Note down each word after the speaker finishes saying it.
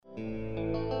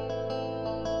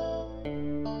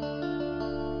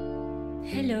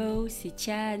Hello, c'est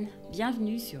Tian.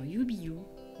 Bienvenue sur YouBeYou,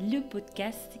 le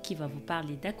podcast qui va vous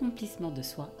parler d'accomplissement de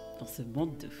soi dans ce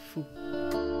monde de fous.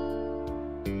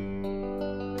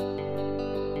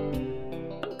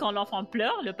 Quand l'enfant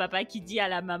pleure, le papa qui dit à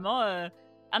la maman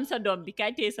I'm Sodombi,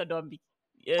 Kaite Sodombi.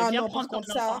 Viens prendre ton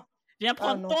enfant. Viens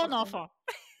prendre ton enfant.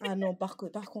 Ah non, par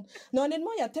contre. Non,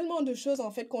 honnêtement, il y a tellement de choses en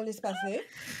fait qu'on laisse passer.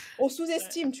 On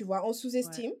sous-estime, tu vois, on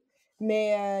sous-estime. Ouais.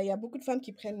 Mais il y a beaucoup de femmes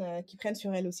qui prennent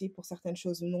sur elles aussi pour certaines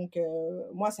choses. Donc,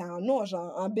 moi, c'est un non.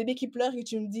 Genre, un bébé qui pleure et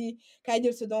tu me dis,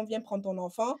 Kaidil Sedon, viens prendre ton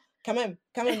enfant. Quand même,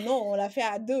 non, on l'a fait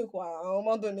à deux, quoi. À un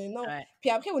moment donné, non. Ouais.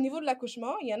 Puis après, au niveau de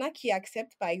l'accouchement, il y en a qui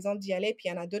acceptent, par exemple, d'y aller, puis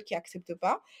il y en a d'autres qui n'acceptent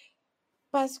pas.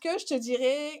 Parce que je te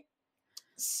dirais,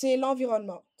 c'est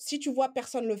l'environnement. Si tu vois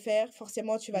personne le faire,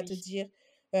 forcément, tu vas te dire,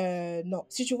 non.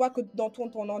 Si tu vois que dans ton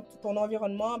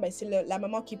environnement, ben, c'est la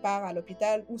maman qui part à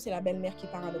l'hôpital ou c'est la belle-mère qui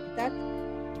part à l'hôpital.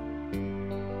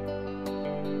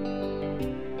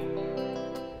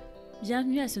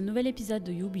 Bienvenue à ce nouvel épisode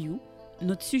de YouBeYou.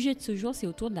 Notre sujet de ce jour, c'est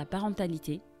autour de la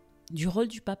parentalité, du rôle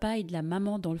du papa et de la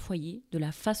maman dans le foyer, de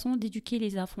la façon d'éduquer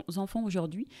les enfants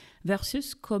aujourd'hui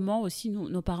versus comment aussi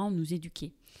nos parents nous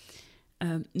éduquaient.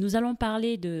 Nous allons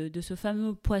parler de ce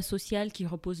fameux poids social qui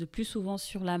repose le plus souvent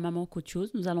sur la maman qu'autre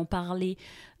chose. Nous allons parler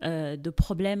de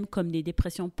problèmes comme des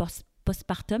dépressions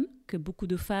postpartum que beaucoup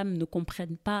de femmes ne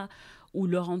comprennent pas ou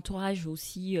leur entourage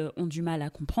aussi ont du mal à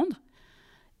comprendre.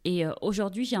 Et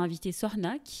aujourd'hui, j'ai invité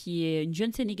Sokhna, qui est une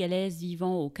jeune Sénégalaise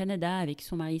vivant au Canada avec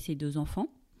son mari et ses 2 enfants.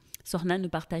 Sokhna nous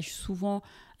partage souvent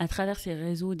à travers ses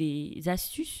réseaux des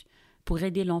astuces pour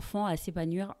aider l'enfant à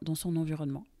s'épanouir dans son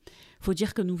environnement. Il faut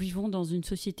dire que nous vivons dans une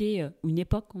société, une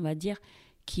époque, on va dire,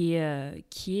 qui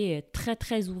est très,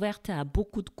 très ouverte à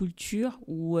beaucoup de cultures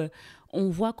où on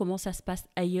voit comment ça se passe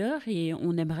ailleurs et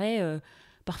on aimerait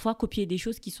parfois copier des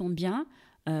choses qui sont bien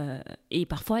et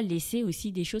parfois laisser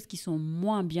aussi des choses qui sont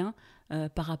moins bien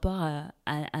par rapport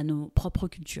à nos propres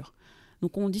cultures.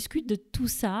 Donc, on discute de tout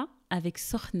ça avec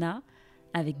Sokhna,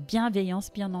 avec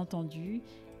bienveillance, bien entendu,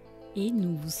 et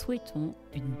nous vous souhaitons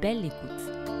une belle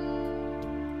écoute.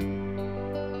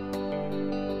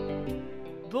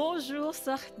 Bonjour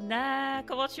Sokhna,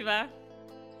 comment tu vas?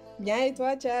 Bien et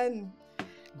toi, Tian?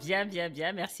 Bien,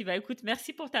 merci. Écoute,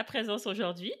 merci pour ta présence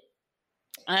aujourd'hui.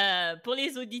 Pour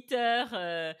les auditeurs,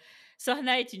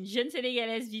 Sokhna est une jeune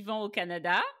Sénégalaise vivant au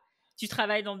Canada. Tu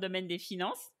travailles dans le domaine des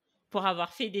finances pour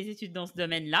avoir fait des études dans ce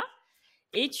domaine-là.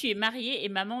 Et tu es mariée et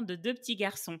maman de 2 petits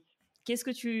garçons. Qu'est-ce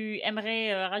que tu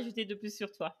aimerais rajouter de plus sur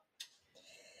toi?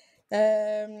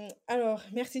 Alors,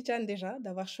 merci Tian déjà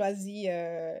d'avoir choisi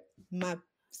ma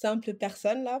simple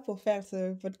personne là pour faire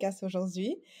ce podcast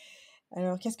aujourd'hui.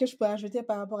 Alors, qu'est-ce que je peux ajouter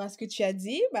par rapport à ce que tu as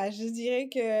dit? Je dirais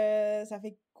que ça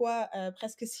fait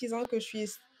presque 6 ans que je suis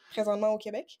présentement au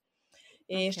Québec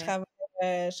et okay.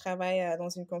 Je travaille dans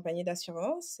une compagnie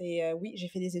d'assurance et oui, j'ai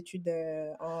fait des études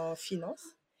en finance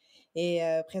et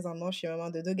présentement, je suis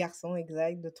maman de 2 garçons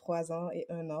exacts de 3 ans et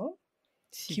 1 an.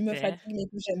 Super. Qui me fatigue, mais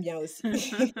que j'aime bien aussi.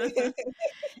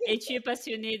 Et tu es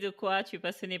passionnée de quoi? Tu es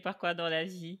passionnée par quoi dans la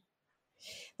vie?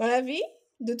 Dans la vie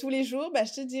de tous les jours,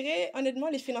 je te dirais honnêtement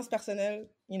les finances personnelles,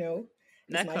 it's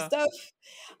my stuff.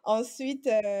 Ensuite,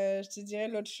 je te dirais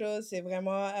l'autre chose, c'est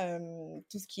vraiment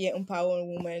tout ce qui est empower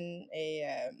woman et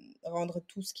rendre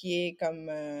tout ce qui est comme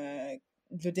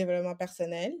le développement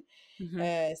personnel.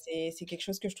 C'est quelque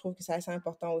chose que je trouve que c'est assez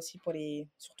important aussi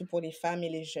surtout pour les femmes et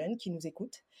les jeunes qui nous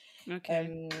écoutent.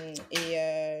 Okay.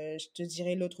 Je te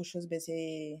dirais l'autre chose,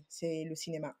 c'est le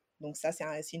cinéma. Donc ça, c'est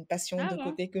une passion de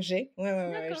côté que j'ai.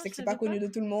 Ouais. Je sais que c'est pas connu de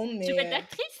tout le monde, mais... Tu veux être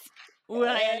actrice ou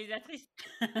réalisatrice?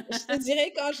 Je te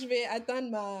dirais quand je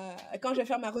vais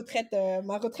faire ma retraite là,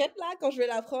 quand je vais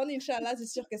la prendre, Inch'Allah, c'est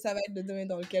sûr que ça va être le domaine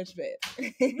dans lequel je vais être.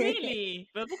 Really?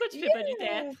 Pourquoi tu fais pas du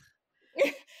théâtre?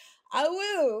 I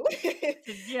will!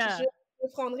 C'est bien. Je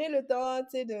prendrai le temps,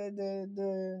 tu sais,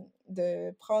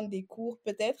 de prendre des cours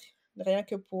peut-être, rien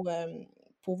que pour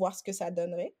voir ce que ça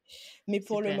donnerait. Mais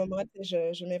pour Super. Le moment,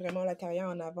 je mets vraiment la carrière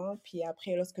en avant. Puis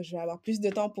après, lorsque je vais avoir plus de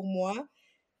temps pour moi,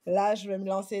 là, je vais me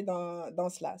lancer dans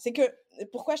cela. C'est que,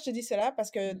 pourquoi je te dis cela? Parce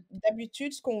que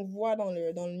d'habitude, ce qu'on voit dans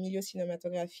le milieu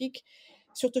cinématographique,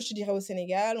 surtout, je te dirais au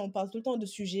Sénégal, on parle tout le temps de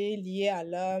sujets liés à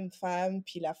l'homme, femme,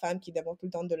 puis la femme qui dépend tout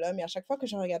le temps de l'homme. Et à chaque fois que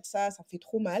je regarde ça, ça fait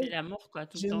trop mal. C'est l'amour, quoi,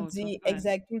 tout je le temps. Je me dis,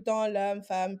 exact, tout le temps, l'homme,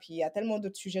 femme, puis il y a tellement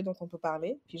d'autres sujets dont on peut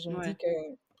parler. Puis je me dis que,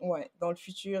 dans le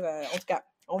futur, en tout cas,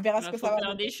 On verra ce Il que faut ça va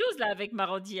faire des donner. choses là avec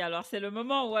Marodi. Alors c'est le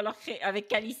moment, ou alors avec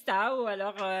Calista, ou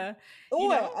alors,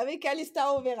 Ouais, avec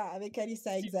Calista, on verra. Avec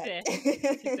Calista, exact.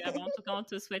 super. Super. Bon, en tout cas, on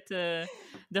te souhaite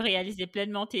de réaliser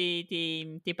pleinement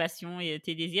tes passions et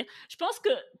tes désirs. Je pense que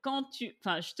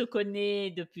enfin, je te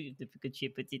connais depuis que tu es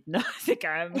petite. Non, c'est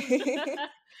quand même.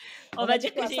 On On va va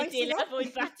dire dire que quoi, j'ai été 5-6 là ans? pour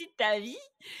une partie de ta vie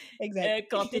Exact.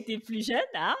 quand tu étais plus jeune,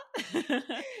 hein.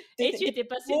 Et tu T'étais étais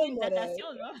passionnée role de model. natation,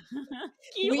 non?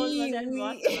 Qui rôle Oui, modèle,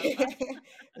 moi, oui. ça va pas.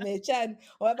 Mais Chad,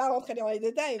 on va pas rentrer dans les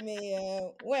détails, mais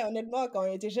ouais, honnêtement, quand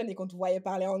on était jeune et qu'on te voyait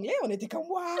parler anglais, on était comme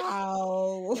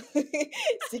waouh,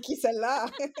 c'est qui celle-là?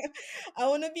 I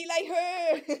wanna be like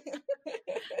her. N'importe quoi.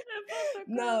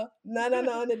 Non, non, non,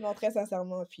 non, honnêtement, très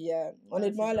sincèrement. Puis Ouais, c'est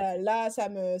honnêtement, là, gentil. là, ça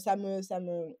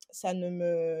ne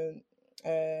me,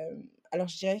 alors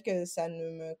je dirais que ça ne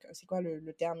me, c'est quoi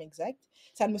le terme exact?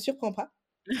 Ça ne me surprend pas.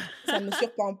 Ça ne me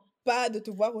surprend pas de te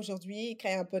voir aujourd'hui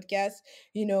créer un podcast,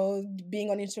 being on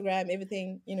Instagram,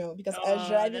 everything, because Oh, that's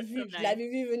so je nice. l'avais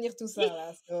vu venir tout ça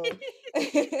là. So. That's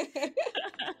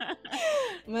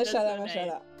Mashallah, so nice.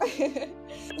 mashallah.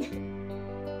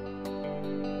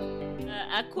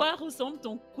 À quoi ressemble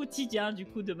ton quotidien, du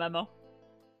coup, de maman?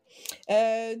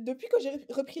 Depuis que j'ai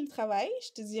repris le travail,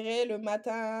 je te dirais le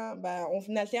matin, bah,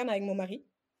 on alterne avec mon mari.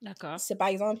 D'accord. C'est par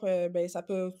exemple, ben,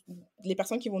 les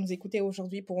personnes qui vont nous écouter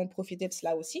aujourd'hui pourront profiter de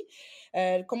cela aussi.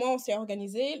 Comment on s'est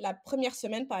organisé? La première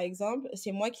semaine, par exemple,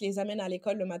 c'est moi qui les amène à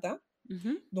l'école le matin,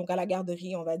 Mhm. donc à la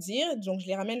garderie, on va dire. Donc, je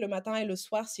les ramène le matin et le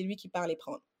soir, c'est lui qui part les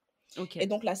prendre. Ok. Et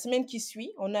donc, la semaine qui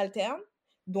suit, on alterne.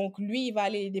 Donc, lui, il va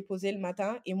aller les déposer le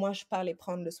matin et moi, je pars les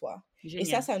prendre le soir. Et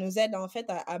Génial. ça nous aide en fait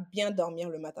à bien dormir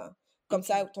le matin. Comme Ok.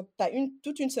 ça, tu as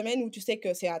toute une semaine où tu sais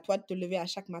que c'est à toi de te lever à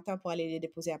chaque matin pour aller les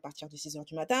déposer à partir de 6 heures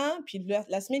du matin. Puis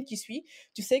la semaine qui suit,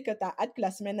 tu sais que tu as hâte que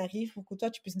la semaine arrive pour que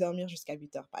toi, tu puisses dormir jusqu'à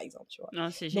 8 heures, par exemple, tu vois. Non,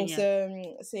 c'est Donc, génial.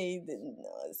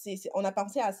 on a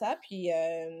pensé à ça, puis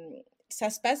ça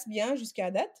se passe bien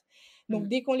jusqu'à date. Donc, Mm.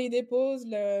 dès qu'on les dépose,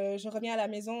 je reviens à la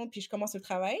maison, puis je commence le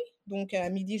travail. Donc, à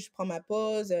midi, je prends ma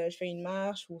pause, je fais une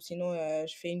marche ou sinon,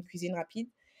 je fais une cuisine rapide.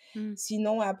 Mm.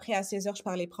 Sinon, après, à 16 heures, je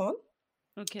pars les prendre.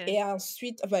 Ok. Et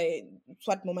ensuite, enfin,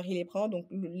 soit mon mari les prend, donc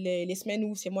les semaines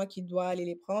où c'est moi qui dois aller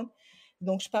les prendre.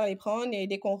 Donc, je pars les prendre et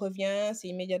dès qu'on revient, c'est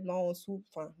immédiatement au soupe.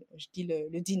 Enfin, je dis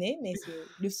le dîner, mais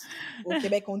au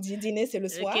Québec, on dit dîner, c'est le Le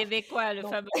soir. Québécois, le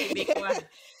Donc, fameux Québécois.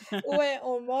 ouais,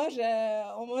 on mange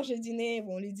le dîner,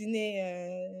 bon, le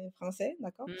dîner français,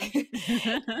 d'accord? Mm.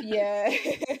 Puis,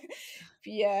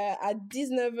 puis à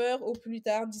 19 heures au plus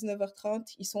tard,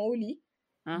 19h30, ils sont au lit.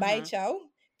 Bye, Uh-huh. ciao.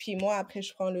 Puis moi, après,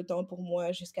 je prends le temps pour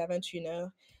moi jusqu'à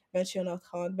 21h,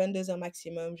 21h30, 22h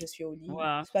maximum, je suis au lit.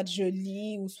 Wow. Soit je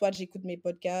lis, ou soit j'écoute mes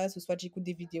podcasts, ou soit j'écoute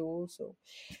des vidéos.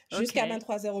 Jusqu'à Ok.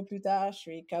 23h au plus tard, je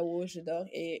suis KO, je dors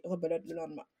et rebelote le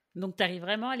lendemain. Donc, tu arrives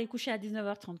vraiment à les coucher à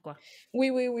 19h30, quoi. Oui,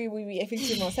 oui, oui, oui, oui,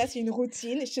 effectivement. Ça, c'est une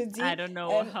routine. Je te I dis, don't know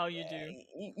how you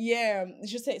do. yeah,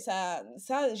 je sais,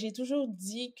 j'ai toujours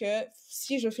dit que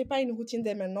si je fais pas une routine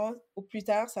dès maintenant, au plus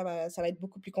tard, ça va être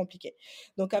beaucoup plus compliqué.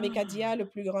 Donc, avec Adia, le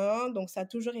plus grand, donc ça a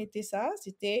toujours été ça.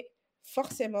 C'était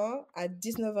forcément à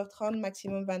 19h30,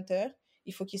 maximum 20h,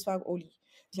 il faut qu'il soit au lit.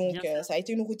 C'est Donc, bien ça. ça a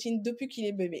été une routine depuis qu'il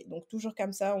est bébé. Donc, toujours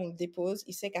comme ça, on le dépose.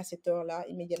 Il sait qu'à cette heure-là,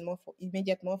 immédiatement, il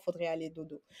faudrait aller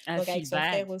dodo. I Donc, avec feel son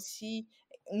frère bad. aussi.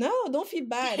 Non, don't feel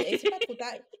bad. Et c'est pas trop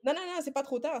tard. Non, non, non, c'est pas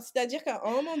trop tard. C'est-à-dire qu'à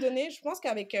un moment donné, je pense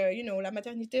qu'avec, la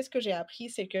maternité, ce que j'ai appris,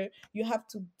 c'est que you have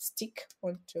to stick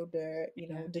onto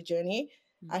Yeah. the journey.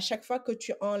 Mm. À chaque fois que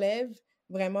tu enlèves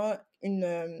vraiment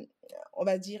on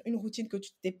va dire, une routine que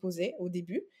tu t'es posée au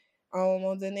début, à un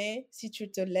moment donné, si tu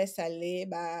te laisses aller,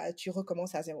 bah, tu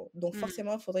recommences à zéro. Donc, Mm.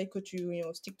 forcément, il faudrait que tu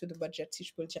stick to the budget, si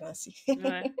je peux le dire ainsi.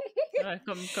 Ouais. Ouais,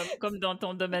 comme dans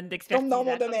ton domaine Comme d'expertise, dans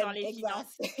mon là, comme dans domaine, les exact.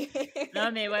 finances.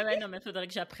 Non, mais ouais, non, mais faudrait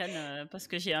que j'apprenne parce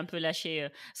que j'ai un peu lâché.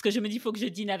 Parce que je me dis, il faut que je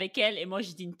dîne avec elle et moi,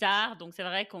 je dîne tard. Donc, c'est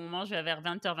vrai qu'on mange vers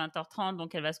 20h, 20h30.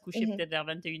 Donc, elle va se coucher Mhm. peut-être vers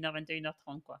 21h,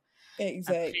 21h30, quoi.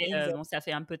 Exact, Après, exact. bon, ça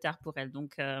fait un peu tard pour elle.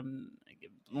 Donc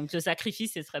le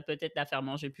sacrifice, ce serait peut-être la faire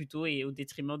manger plus tôt et au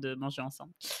détriment de manger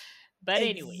ensemble. But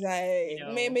anyway,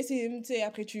 Exact. Mais tu sais,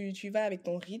 après, tu vas avec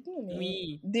ton rythme. Mais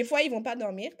oui, des fois, ils vont pas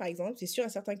dormir, par exemple. C'est sûr et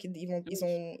certain oui,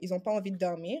 ils ont pas envie de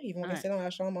dormir. Ils vont ouais, rester dans la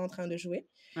chambre en train de jouer.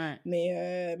 ouais.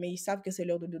 Mais ils savent que c'est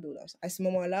l'heure de dodo, là. À ce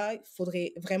moment-là, il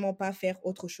faudrait vraiment pas faire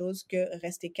autre chose que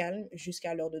rester calme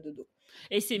jusqu'à l'heure de dodo.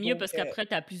 Et c'est mieux parce Donc, qu'après,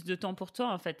 tu as plus de temps pour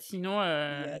toi, en fait. Sinon,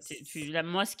 yes. là,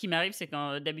 moi, ce qui m'arrive, c'est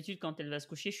que d'habitude, quand elle va se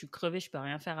coucher, je suis crevée, je peux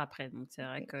rien faire après. Donc, c'est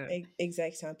vrai que.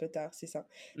 Exact, c'est un peu tard, c'est ça.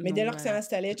 Mais dès Donc, lors que c'est voilà.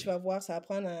 installé, tu vas voir, ça va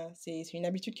prendre c'est une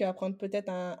habitude qui va prendre peut-être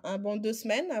un bon 2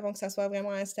 semaines avant que ça soit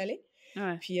vraiment installé.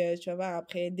 Ouais. Puis, tu vas voir,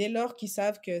 après, dès lors qu'ils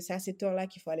savent que c'est à cette heure-là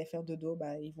qu'il faut aller faire dodo,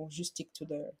 bah, ils vont juste stick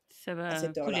Ça à va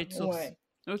cette couler heure-là. de source. Ouais,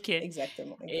 Ok.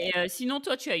 exactement, Et exact. sinon,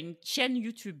 toi, tu as une chaîne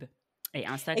YouTube et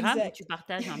Instagram où tu Exact.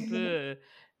 partages un peu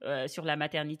sur la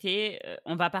maternité.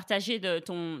 On va partager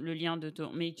le lien de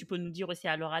ton. Mais tu peux nous dire aussi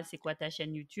à l'oral, c'est quoi ta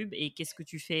chaîne YouTube et qu'est-ce que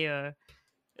tu fais,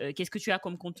 qu'est-ce que tu as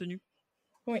comme contenu?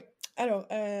 Oui. Alors,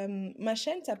 ma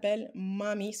chaîne s'appelle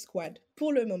Mommy Squad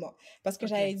pour le moment parce que Ok.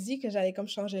 j'avais dit que j'allais comme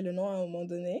changer le nom à un moment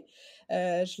donné.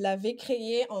 Je l'avais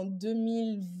créé en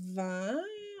 2020.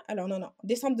 Alors non, non,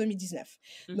 décembre 2019.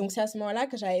 Donc, Mhm. c'est à ce moment-là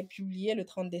que j'avais publié le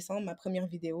 30 décembre ma première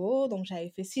vidéo. Donc, j'avais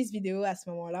fait 6 vidéos à ce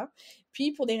moment-là.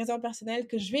 Puis, pour des raisons personnelles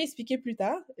que je vais expliquer plus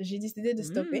tard, j'ai décidé de Mm.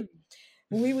 stopper.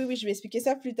 Oui, oui, oui, je vais expliquer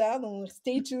ça plus tard. Donc,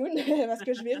 stay tuned parce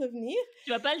que je vais revenir. Tu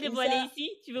vas pas le Et dévoiler ça, ici?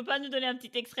 Tu veux pas nous donner un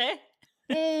petit extrait?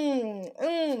 OK,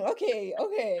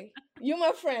 OK. You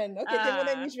my friend. OK, t'es mon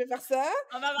ami, Ah, je vais faire ça.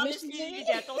 on va avoir Mais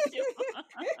l'exclusivité, attention.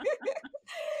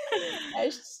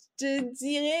 je te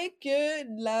dirais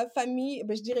que la famille,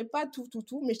 ben, je dirais pas tout, tout,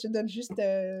 tout, mais je te donne juste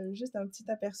un petit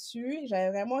aperçu. J'avais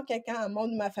vraiment un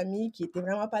membre de ma famille qui était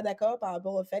vraiment pas d'accord par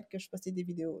rapport au fait que je postais des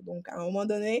vidéos. Donc, à un moment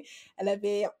donné, elle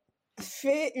avait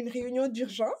fait une réunion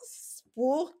d'urgence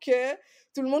pour que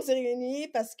tout le monde se réunisse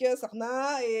parce que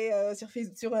Sokhna est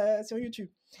sur YouTube.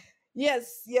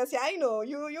 Yes, yes, yeah, I know.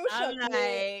 You I'm shocked,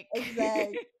 mais like.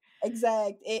 exact,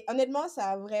 exact. Et honnêtement,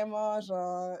 ça a vraiment,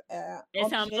 genre, Et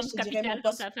c'est un empiré, je membre te dirais, mon capital dans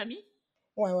poste. ta famille?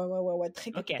 Ouais, ouais, ouais, ouais, ouais, très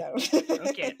Ok, capital.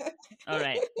 ok,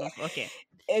 alright. Donc, ok.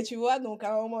 Et tu vois, donc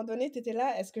à un moment donné, tu étais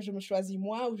là, est-ce que je me choisis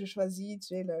moi ou je choisis, tu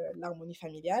sais, l'harmonie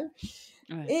familiale?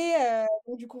 Ouais. Et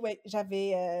donc, du coup, ouais,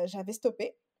 j'avais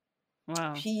stoppé.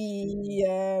 Wow. Puis,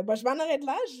 bah, je m'en arrête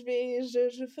là.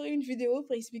 Je ferai une vidéo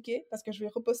pour expliquer, parce que je vais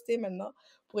reposter maintenant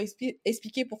pour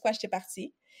expliquer pourquoi j'étais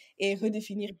partie et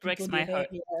redéfinir It plutôt breaks des my heart.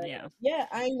 règles. Yeah. Yeah,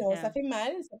 I know. Yeah. Ça fait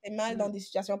mal dans Mm. des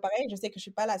situations pareilles. Je sais que je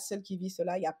suis pas la seule qui vit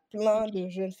cela. Il y a plein de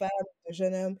jeunes femmes, de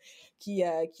jeunes hommes qui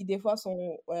des fois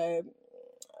sont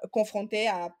confrontés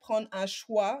à prendre un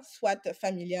choix, soit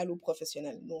familial ou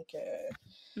professionnel. Donc,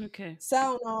 Ok.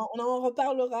 ça, on en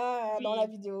reparlera dans la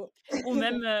Oui. vidéo. Ou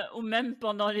même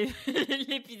pendant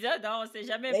l'épisode, hein, on sait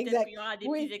jamais, peut-être qu'il Exact. y aura des petits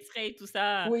Oui, extraits et tout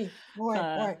ça. oui, ouais,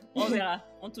 ouais. On verra.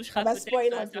 On On touchera va peut-être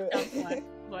spoil à un peu. certains points.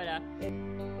 Voilà.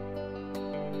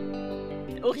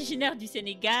 Originaire du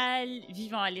Sénégal,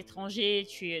 vivant à l'étranger,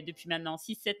 tu es depuis maintenant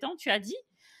 6-7 ans, tu as dit.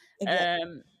 Exact.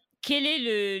 Euh, Quel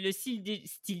est le style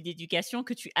d'éducation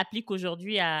que tu appliques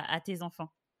aujourd'hui à tes enfants?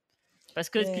 Parce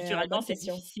que culturellement, Bonne c'est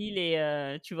question. difficile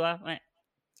et tu vois? Ouais.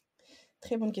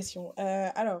 Très bonne question.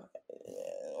 Alors,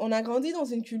 on a grandi dans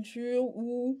une culture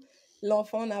où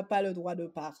l'enfant n'a pas le droit de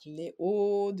parler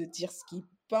haut, de dire ce qu'il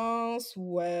pense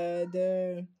ou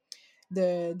des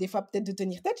fois peut-être de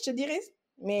tenir tête, je te dirais.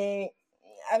 Mais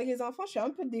avec les enfants, je suis un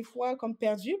peu des fois comme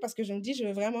perdue parce que je me dis, je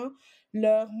veux vraiment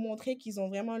leur montrer qu'ils ont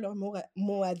vraiment leur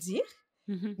mot à dire.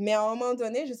 Mmh. Mais à un moment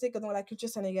donné, je sais que dans la culture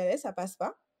sénégalaise, ça passe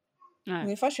pas. Ouais.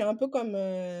 Des fois, je suis un peu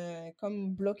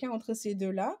comme bloquée entre ces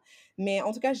deux-là. Mais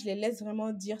en tout cas, je les laisse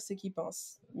vraiment dire ce qu'ils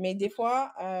pensent. Mais des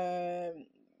fois,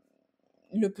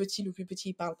 le plus petit,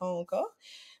 il parle pas encore.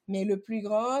 Mais le plus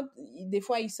grand, des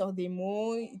fois, il sort des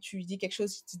mots, tu lui dis quelque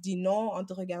chose, tu dis non en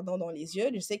te regardant dans les yeux.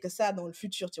 Je sais que ça, dans le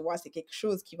futur, tu vois, c'est quelque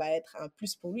chose qui va être un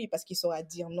plus pour lui parce qu'il saura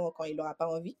dire non quand il n'aura pas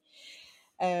envie.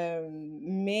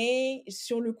 Mais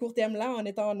sur le court terme là, en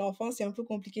étant un enfant, c'est un peu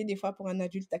compliqué des fois pour un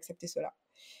adulte d'accepter cela.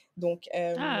 Donc,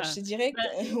 je Ah! te dirais Bah,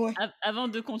 que ouais. avant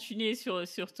de continuer sur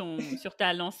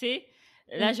ta lancée,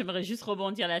 là, Mmh. j'aimerais juste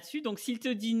rebondir là-dessus. Donc s'il te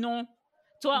dit non,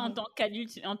 toi, en Mmh. tant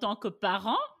qu'adulte, en tant que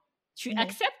parent, tu Mmh.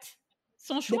 acceptes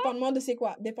son choix? Dépendamment de c'est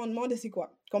quoi, dépendamment de c'est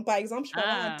quoi. Comme par exemple, je peux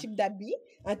avoir un Ah! type d'habit,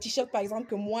 un t-shirt par exemple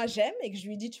que moi j'aime et que je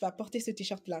lui dis: «Tu vas porter ce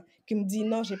t-shirt-là». Qu'il me dit: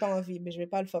 «Non, j'ai pas envie», mais je vais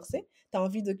pas le forcer. «Tu as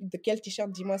envie de quel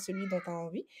t-shirt? Dis-moi celui dont tu as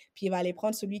envie». Puis il va aller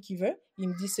prendre celui qu'il veut, il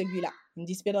me dit: «Celui-là». Il me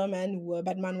dit Spider-Man ou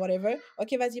Batman, whatever.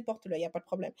 «OK, vas-y, porte-le, il y a pas de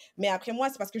problème». Mais après moi,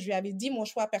 c'est parce que je lui avais dit mon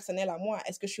choix personnel à moi.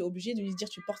 Est-ce que je suis obligée de lui dire: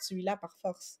 «Tu portes celui-là» par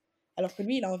force? Alors que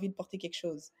lui, il a envie de porter quelque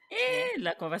chose, tu vois?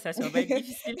 La conversation va être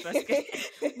difficile parce que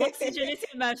moi, si je laissais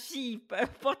ma fille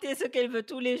porter ce qu'elle veut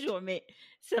tous les jours, mais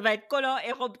ça va être collant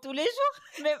et robe tous les jours,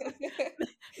 même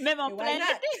même en Et why plein not?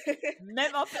 été,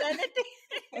 même en plein été.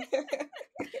 Elle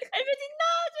me dit: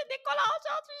 «Non, j'ai des collants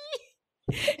aujourd'hui».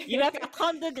 Il va faire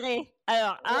 30 degrés.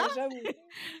 Alors, hein? Ouais, j'avoue.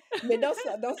 Mais dans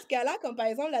ce cas-là, comme par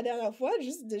exemple la dernière fois,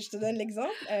 je te donne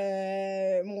l'exemple,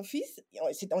 mon fils,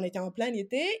 on était en plein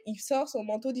été, il sort son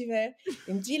manteau d'hiver.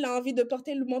 Il me dit: «Il a envie de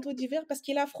porter le manteau d'hiver parce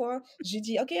qu'il a froid». J'ai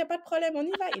dit: «OK, il y a pas de problème, on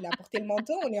y va». Il a porté le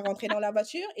manteau, on est rentré dans la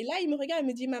voiture et là, il me regarde, il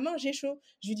me dit: «Maman, j'ai chaud».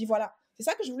 Je lui dis: «Voilà, c'est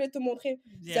ça que je voulais te montrer».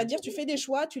 Bien. C'est-à-dire tu fais des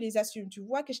choix, tu les assumes. Tu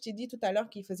vois que je t'ai dit tout à l'heure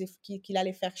qu'il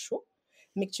allait faire chaud.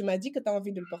 mais que tu m'as dit que tu as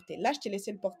envie de le porter. Là, je t'ai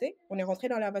laissé le porter, on est rentré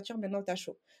dans la voiture, maintenant tu as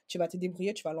chaud. Tu vas te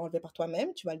débrouiller, tu vas l'enlever par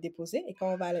toi-même, tu vas le déposer, et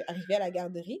quand on va arriver à la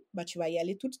garderie, bah, tu vas y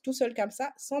aller tout seul comme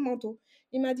ça, sans manteau.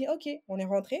 Il m'a dit, OK, on est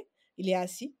rentré, il est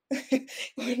assis.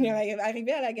 On est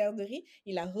arrivé à la garderie,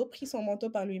 il a repris son manteau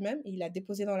par lui-même et il l'a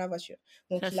déposé dans la voiture.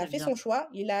 Donc, Ça, il a c'est fait bien. son choix,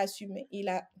 il a assumé, tu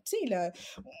sais,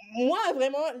 moi,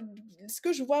 vraiment, ce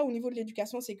que je vois au niveau de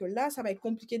l'éducation, c'est que là, ça va être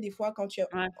compliqué des fois quand tu es,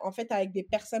 Ouais. en fait, avec des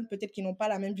personnes peut-être qui n'ont pas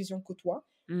la même vision que toi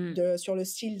Mmh. sur le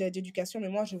style d'éducation, mais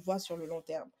moi, je vois sur le long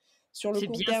terme. Sur le C'est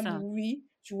court bien terme, ça. oui,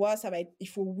 tu vois, ça va être, il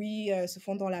faut, oui, se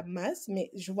fondre dans la masse, mais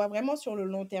je vois vraiment sur le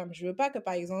long terme. Je veux pas que,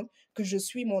 par exemple, que je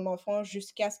suis mon enfant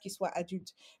jusqu'à ce qu'il soit adulte.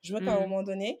 Je veux qu'à un Mmh. moment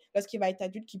donné, lorsqu'il va être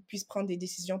adulte, qu'il puisse prendre des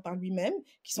décisions par lui-même,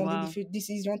 qui sont des Waouh.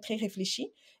 décisions très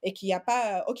réfléchies, et qu'il n'y a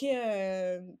pas, OK,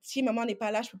 si maman n'est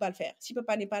pas là, je peux pas le faire. Si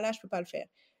papa n'est pas là, je peux pas le faire.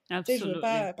 Tu sais, je veux Absolument.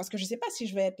 pas, parce que je sais pas si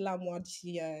je vais être là, moi,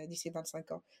 d'ici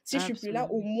 25 ans. Si je suis plus là,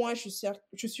 au Absolument. moins, je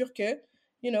suis sûre que,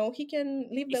 he can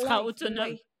live Il the sera life, the autonome.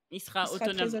 way. Il Il sera sera très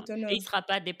autonome et il autonome. sera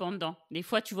pas dépendant. Des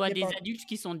fois, tu vois des Dépend. adultes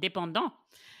qui sont dépendants,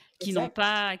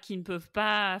 Exact. qui ne peuvent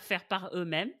pas faire par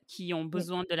eux-mêmes, qui ont Mm.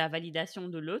 besoin de la validation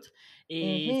de l'autre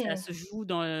et ça Mhm. se joue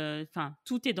dans, enfin,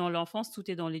 tout est dans l'enfance, tout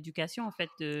est dans l'éducation, en fait,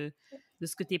 de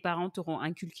ce que tes parents t'auront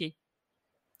inculqué.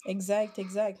 Exact,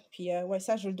 exact. Puis, ouais,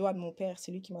 ça, je le dois à mon père.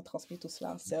 C'est lui qui m'a transmis tout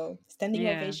cela. So, standing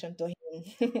Yeah. ovation to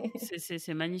him.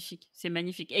 C'est magnifique, c'est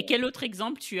magnifique. Et quel autre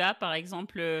exemple tu as, par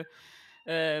exemple,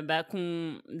 bah,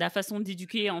 la façon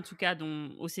d'éduquer, en tout cas,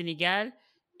 au Sénégal,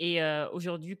 et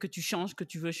aujourd'hui que tu changes, que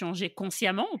tu veux changer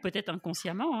consciemment ou peut-être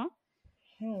inconsciemment, hein?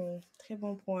 Très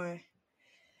bon point.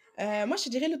 Moi, je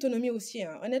dirais l'autonomie aussi,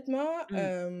 hein. Honnêtement,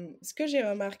 Mmh. ce que j'ai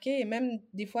remarqué, et même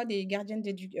des fois des gardiennes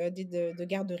de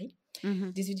garderie,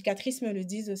 Mmh. des éducatrices me le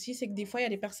disent aussi, c'est que des fois, il y a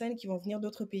des personnes qui vont venir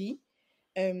d'autres pays,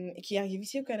 qui arrivent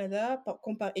ici au Canada,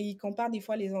 et ils comparent des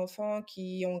fois les enfants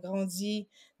qui ont grandi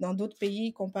dans d'autres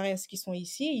pays comparés à ceux qui sont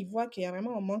ici, et ils voient qu'il y a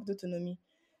vraiment un manque d'autonomie.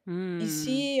 Mmh.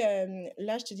 Ici,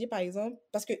 là, je te dis par exemple,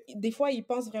 parce que des fois, ils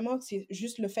pensent vraiment que c'est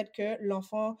juste le fait que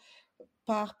l'enfant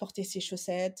part porter ses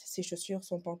chaussettes, ses chaussures,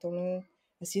 son pantalon,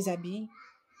 ses habits,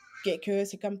 que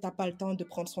c'est comme t'as pas le temps de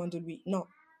prendre soin de lui. Non,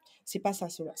 c'est pas ça,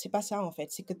 cela. C'est pas ça, en fait.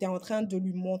 C'est que tu es en train de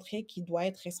lui montrer qu'il doit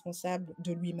être responsable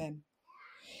de lui-même.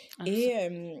 Et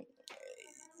Absolument.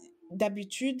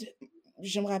 d'habitude,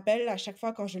 je me rappelle à chaque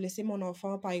fois quand je laissais mon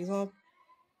enfant, par exemple,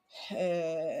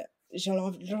 euh,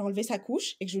 j'enlevais sa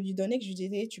couche et que je lui donnais, que je lui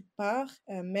disais, tu pars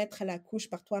mettre la couche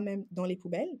par toi-même dans les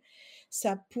poubelles.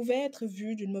 Ça pouvait être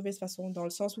vu d'une mauvaise façon, dans le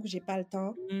sens où j'ai pas le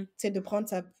temps, Mmh. tu sais, de prendre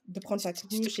sa Tu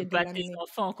couche et t'occupes de pas de tes l'amener.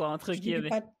 enfants, quoi, entre Tu t'occupes guillemets.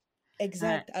 pas. Ouais,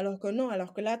 Exact. Alors que non,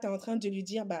 alors que là, tu es en train de lui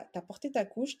dire, bah, tu as porté ta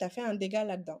couche, tu as fait un dégât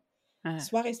là-dedans. ouais,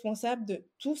 Sois responsable de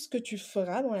tout ce que tu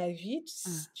feras dans la vie,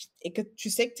 ouais. et que tu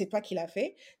sais que c'est toi qui l'as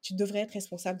fait, tu devrais être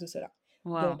responsable de cela.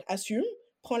 Waouh! Donc, assume,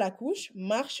 prends la couche,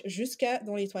 marche jusqu'à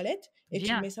dans les toilettes et tu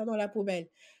Bien. mets ça dans la poubelle.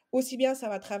 Aussi bien, ça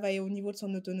va travailler au niveau de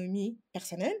son autonomie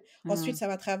personnelle. Ensuite, Mmh. ça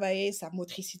va travailler sa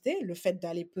motricité, le fait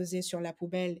d'aller peser sur la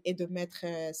poubelle et de mettre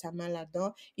sa main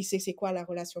là-dedans. Il sait c'est quoi la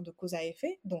relation de cause à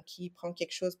effet. Donc, il prend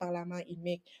quelque chose par la main, il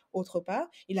met autre part.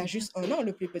 Il a Bien. juste 1 an,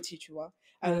 le plus petit, tu vois.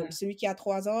 Ouais. Celui qui a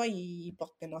 3 ans, il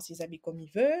porte maintenant ses habits comme il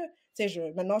veut. Tu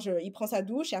sais, maintenant, il prend sa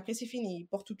douche et après, c'est fini. Il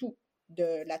porte tout.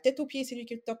 De la tête aux pieds, c'est lui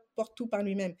qui porte tout par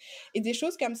lui-même. Et des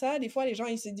choses comme ça, des fois, les gens,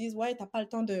 ils se disent, ouais, t'as pas le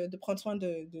temps de prendre soin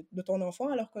de ton enfant,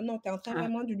 alors que non, tu es en train Ouais.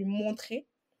 vraiment de lui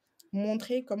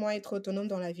montrer comment être autonome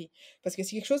dans la vie. Parce que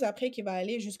c'est quelque chose après qui va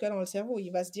aller jusque dans le cerveau.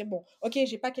 Il va se dire, bon, ok,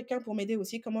 j'ai pas quelqu'un pour m'aider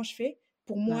aussi, comment je fais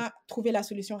pour Ouais. moi trouver la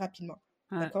solution rapidement.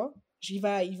 Ouais. D'accord? J'y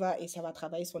va, il va, et ça va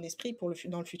travailler son esprit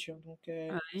dans le futur. Donc,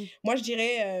 Ah oui. moi, je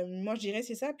dirais,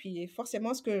 c'est ça. Puis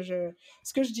forcément, ce que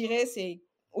je dirais, c'est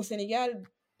au Sénégal,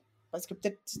 parce que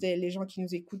peut-être les gens qui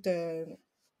nous écoutent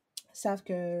savent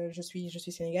que je suis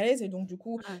sénégalaise, et donc du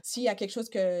coup, Ouais. s'il y a quelque chose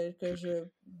que je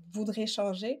voudrais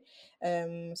changer,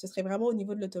 ce serait vraiment au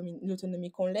niveau de l'autonomie,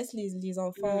 qu'on laisse les Mmh.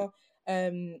 enfants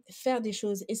faire des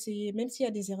choses, essayer, même s'il y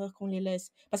a des erreurs, qu'on les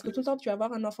laisse. Parce que tout le temps, tu vas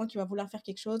avoir un enfant qui va vouloir faire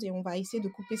quelque chose et on va essayer de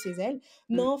couper ses ailes.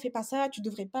 Mmh. Non, fais pas ça, tu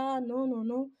devrais pas, non, non,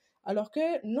 non. Alors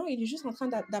que non, il est juste en train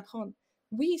d'apprendre.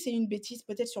 Oui, c'est une bêtise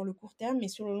peut-être sur le court terme, mais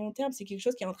sur le long terme, c'est quelque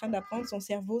chose qui est en train d'apprendre. Son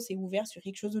cerveau s'est ouvert sur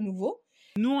quelque chose de nouveau.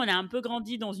 Nous, on a un peu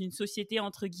grandi dans une société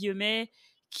entre guillemets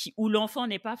où l'enfant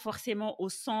n'est pas forcément au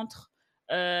centre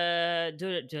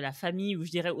de la famille, ou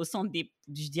je dirais au centre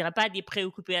je dirais pas des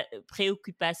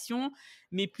préoccupations,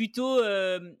 mais plutôt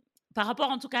par rapport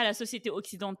en tout cas à la société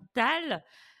occidentale.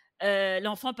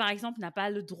 L'enfant, par exemple, n'a pas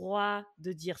le droit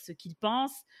de dire ce qu'il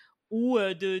pense ou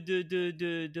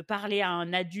de parler à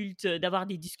un adulte, d'avoir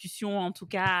des discussions, en tout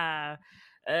cas,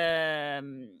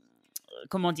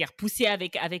 comment dire, pousser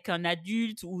avec un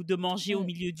adulte ou de manger au Mm.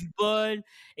 milieu du bol,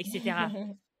 etc.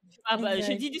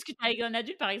 Je Exact. dis discuter avec un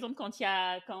adulte, par exemple, quand il y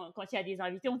a des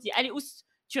invités, on dit, allez, Ous,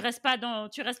 tu restes pas dans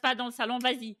le salon,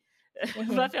 vas-y,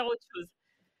 va Mhm. faire autre chose.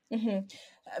 Mhm.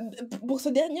 Pour ce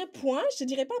dernier point, je te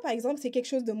dirais pas, par exemple, c'est quelque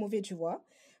chose de mauvais, tu vois.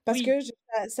 Parce Oui, que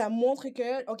ça montre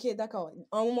que, ok, d'accord,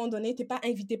 à un moment donné, t'es pas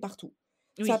invité partout.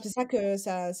 oui, C'est ça que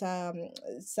ça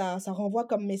renvoie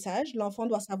comme message. L'enfant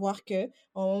doit savoir que, à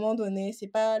un moment donné, c'est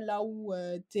pas là où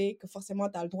t'es que forcément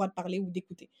tu as le droit de parler ou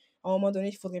d'écouter. À un moment donné,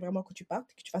 il faudrait vraiment que tu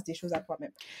partes, que tu fasses des choses à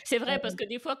toi-même. c'est Euh, vrai, parce que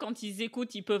des fois, quand ils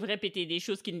écoutent, ils peuvent répéter des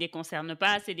choses qui ne les concernent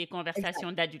pas, c'est des exact,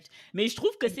 conversations d'adultes. Mais je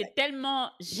trouve que c'est exact.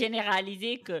 tellement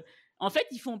généralisé que, en fait,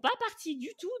 ils font pas partie du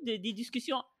tout des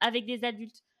discussions avec des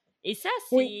adultes. Et ça,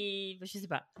 Oui, je sais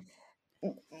pas.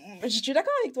 je suis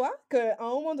d'accord avec toi qu'à un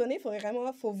moment donné, faut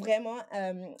vraiment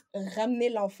ramener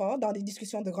l'enfant dans des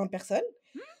discussions de grandes personnes.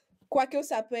 Quoique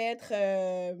ça peut être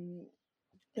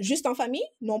juste en famille,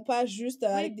 non pas juste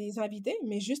avec Oui, des invités,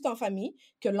 mais juste en famille,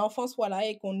 que l'enfant soit là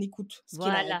et qu'on écoute ce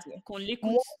qu'il a à voilà, dire. qu'on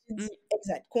Moi, l'écoute. j'ai dit,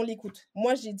 exact, qu'on l'écoute.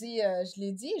 Moi, j'ai dit,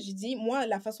 moi,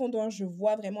 la façon dont je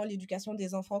vois vraiment l'éducation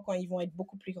des enfants quand ils vont être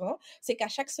beaucoup plus grands, c'est qu'à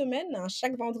chaque semaine, hein,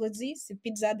 chaque vendredi, c'est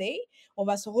Pizza Day, on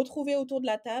va se retrouver autour de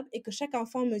la table et que chaque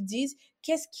enfant me dise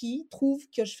qu'est-ce qu'il trouve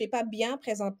que je fais pas bien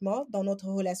présentement dans notre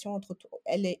relation entre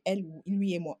elle ou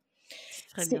lui et moi. C'est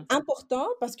très C'est bien ça. important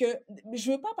parce que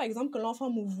je veux pas, par exemple, que l'enfant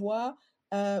me voit,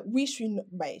 oui, je suis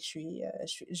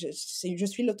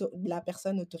la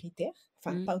personne autoritaire,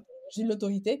 enfin, Mm. pas j'ai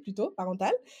l'autorité plutôt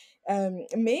parentale,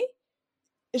 mais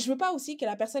je veux pas aussi que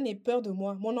la personne ait peur de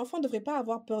moi. Mon enfant devrait pas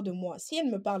avoir peur de moi. Si elle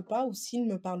ne me parle pas ou s'il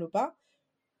ne me parle pas,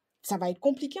 ça va être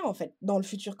compliqué, en fait, dans le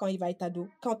futur quand il va être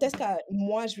ado. Quand est-ce que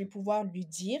moi, je vais pouvoir lui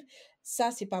dire: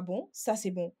 «Ça, c'est pas bon, ça,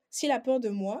 c'est bon». S'il a peur de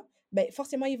moi, ben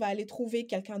forcément, il va aller trouver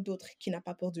quelqu'un d'autre qui n'a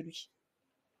pas peur de lui.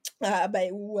 Ah,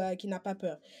 ben ou qui n'a pas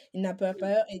peur. Il n'a pas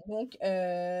peur et donc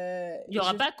Il y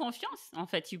aura je pas confiance, en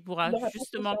fait. Il il pourra n'aura pas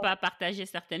justement confiance. pas partager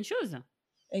certaines choses.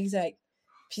 Exact.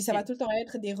 Puis ça va C'est tout le temps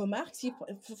être des remarques. Si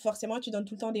forcément tu donnes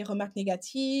tout le temps des remarques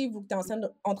négatives ou que tu es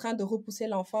en train de repousser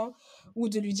l'enfant ou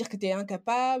de lui dire que tu es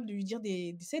incapable, de lui dire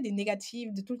tu sais, des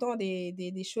négatives, de tout le temps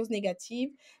des choses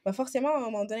négatives, bah forcément, à un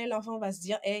moment donné, l'enfant va se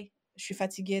dire: «Hey, je suis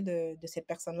fatigué de cette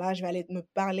personne-là, je vais aller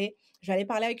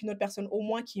parler avec une autre personne au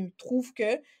moins qui me trouve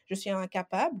que je suis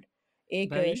incapable et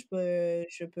bah que oui,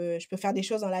 je peux faire des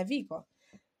choses dans la vie, quoi».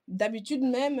 D'habitude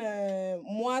même,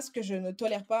 moi, ce que je ne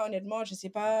tolère pas, honnêtement, je sais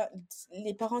pas,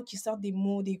 les parents qui sortent des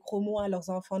mots, des gros mots à leurs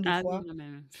enfants des ah oui, fois. non mais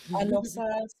Alors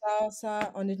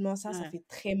ça, honnêtement, ça ouais, fait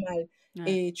très mal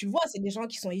ouais, et tu vois, c'est des gens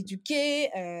qui sont éduqués,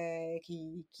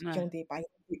 qui ouais, ont par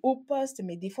exemple, des hauts postes,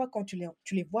 mais des fois, quand tu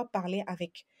les vois parler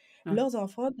avec ouais, leurs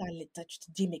enfants, tu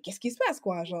te dis: «Mais qu'est-ce qui se passe,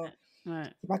 quoi?» Genre,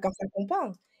 ouais, c'est pas comme ça qu'on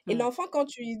parle et ouais. l'enfant, quand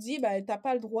tu lui dis: «Bah, tu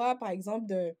pas le droit, par exemple,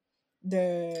 de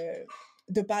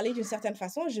de parler d'une certaine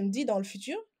façon», je me dis dans le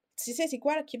futur, tu sais, c'est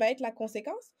quoi qui va être la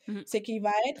conséquence? Mmh, C'est qu'il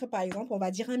va être, par exemple, on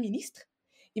va dire un ministre,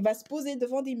 il va se poser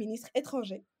devant des ministres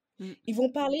étrangers, mmh, ils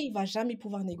vont parler, il va jamais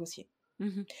pouvoir négocier.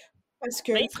 mmh. Parce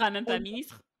Bah, il que sera même on pas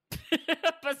ministre.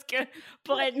 Parce que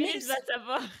pour être mais ministre, va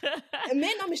savoir Mais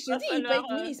non, mais je te va dis, il peut falloir, être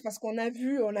ministre parce on a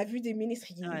vu des ministres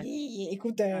ouais, qui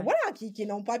écoute, ouais, voilà, qui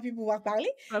n'ont pas pu pouvoir parler,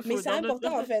 pas mais faux. c'est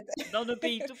important, en fait. Dans nos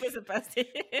pays, tout peut se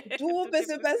passer. Tout Tout peut est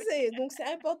se possible. passer. Donc, c'est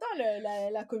important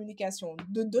la communication,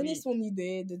 de donner Oui. son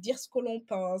idée, de dire ce que l'on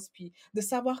pense, puis de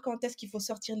savoir quand est-ce qu'il faut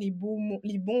sortir les bons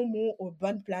mots aux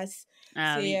bonnes places.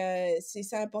 Ah oui,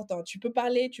 C'est important. Tu peux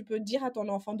parler, tu peux dire à ton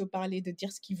enfant de parler, de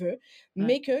dire ce qu'il veut,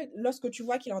 ouais, mais que lorsque tu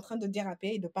vois qu'il est en train de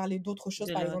déraper et de parler d'autres choses,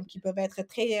 de par le exemple, qui peuvent être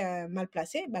très mal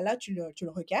placées, bah là, tu le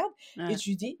regardes et ouais,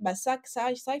 tu dis, bah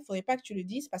il faudrait pas que tu le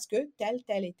dises parce que tel,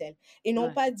 tel et tel. Et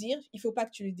non ouais. pas dire, il faut pas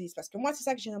que tu le dises. Parce que moi, c'est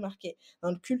ça que j'ai remarqué dans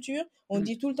notre culture, on Mmh,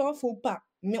 dit tout le temps: «Faut pas»,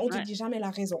 mais on te ouais. dit jamais la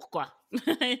raison. Pourquoi?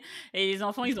 Et les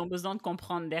enfants, ils ont besoin de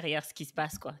comprendre derrière ce qui se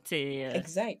passe, quoi.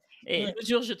 Exact. Et Ouais. l'autre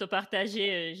jour, je te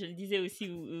partageais, je le disais aussi,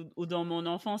 où dans mon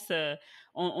enfance,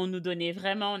 on nous donnait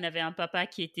vraiment, on avait un papa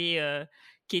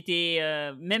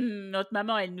même notre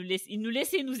maman, il nous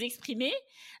laissait nous exprimer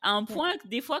à un Mmh. point que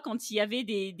des fois, quand il y avait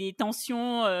des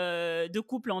tensions de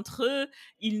couple entre eux,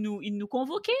 il nous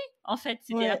convoquait. En fait,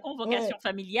 c'était la Ouais, convocation ouais,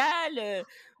 familiale.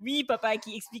 Oui, papa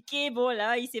qui expliquait, bon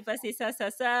là, il s'est passé ça,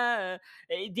 ça, ça.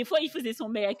 Et des fois, il faisait son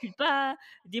mea culpa.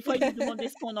 Des fois, il nous demandait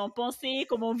ce qu'on en pensait,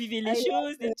 comment on vivait les I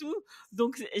choses love et it. tout.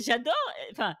 Donc, j'adore.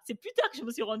 Enfin, c'est plus tard que je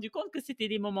me suis rendu compte que c'était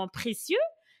des moments précieux,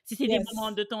 c'était des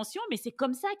moments Yes, de tension, mais c'est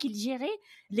comme ça qu'il gérait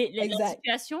la exact.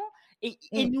 situation et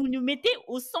Mmh. nous mettait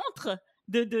au centre.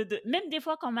 Même des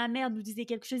fois, quand ma mère nous disait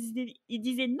quelque chose, il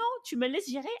disait non, tu me laisses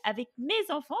gérer avec mes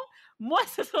enfants. Moi,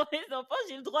 ce sont mes enfants,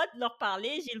 j'ai le droit de leur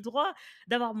parler, j'ai le droit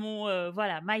d'avoir mon,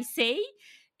 voilà, my say.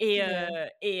 Yeah.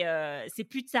 C'est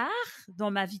plus tard,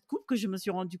 dans ma vie de couple, que je me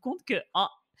suis rendu compte que,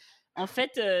 en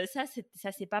fait, ça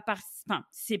c'est pas enfin,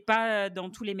 c'est pas dans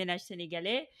tous les ménages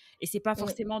sénégalais, et c'est pas Mm,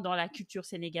 forcément dans la culture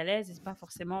sénégalaise, et c'est pas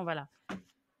forcément, voilà,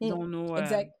 mm. dans nos,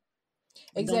 Exact.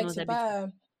 dans Exact. nos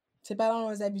habitudes. C'est pas dans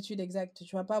nos habitudes, exact.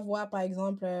 Tu vas pas voir, par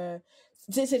exemple,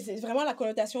 c'est vraiment la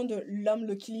connotation de l'homme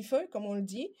le killifeu, comme on le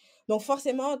dit. Donc,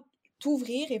 forcément,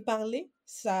 t'ouvrir et parler,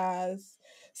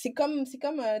 c'est comme,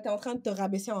 t'es en train de te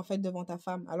rabaisser, en fait, devant ta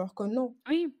femme. Alors que non,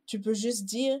 Oui, tu peux juste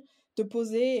dire, te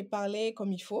poser et parler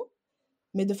comme il faut,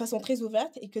 mais de façon très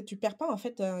ouverte, et que tu perds pas, en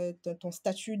fait, ton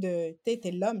statut de, t'es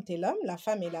l'homme, la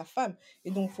femme est la femme. Et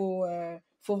donc,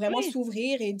 faut vraiment oui.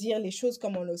 s'ouvrir et dire les choses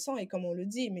comme on le sent et comme on le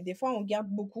dit. Mais des fois, on garde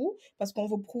beaucoup parce qu'on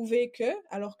veut prouver que,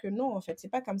 alors que non, en fait, c'est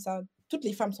pas comme ça. Toutes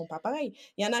les femmes sont pas pareilles.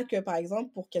 Il y en a que, par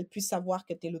exemple, pour qu'elles puissent savoir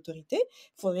que tu es l'autorité,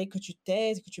 il faudrait que tu te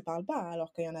taises, que tu parles pas.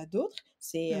 Alors qu'il y en a d'autres,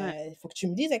 Ouais. faut que tu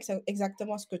me dises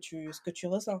exactement ce que tu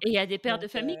ressens. Et il y a des pères de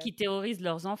Donc, famille qui terrorisent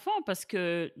leurs enfants parce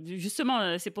que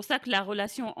justement, c'est pour ça que la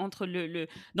relation entre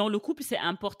dans le couple, c'est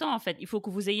important en fait. Il faut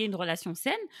que vous ayez une relation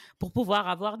saine pour pouvoir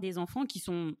avoir des enfants qui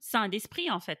sont sains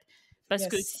d'esprit en fait. Parce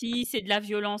que yes. si c'est de la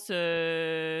violence,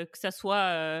 que ça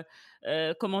soit,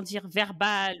 comment dire,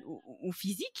 verbale ou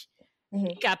physique, et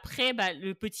Mhm. qu'après, bah,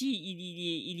 le petit,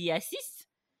 il y assiste,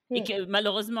 et Mhm. que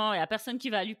malheureusement, il n'y a personne qui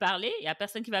va lui parler, il n'y a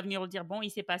personne qui va venir lui dire, bon, il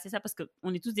s'est passé ça, parce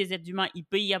qu'on est tous des êtres humains, il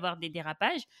peut y avoir des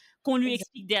dérapages, qu'on lui Exact.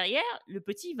 explique derrière, le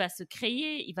petit va se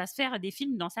créer, il va se faire des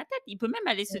films dans sa tête. Il peut même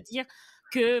aller se dire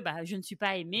que bah, je ne suis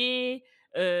pas aimé,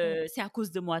 Mhm. c'est à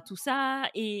cause de moi tout ça,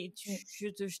 et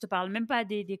Mhm. je te parle même pas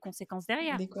des conséquences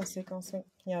derrière. Des conséquences, oui.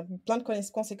 Il y a plein de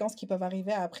conséquences qui peuvent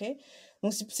arriver après.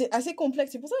 Donc, c'est assez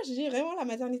complexe. C'est pour ça que je dis vraiment la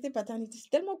maternité, paternité,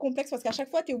 c'est tellement complexe parce qu'à chaque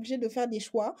fois, tu es obligé de faire des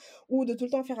choix ou de tout le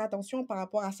temps faire attention par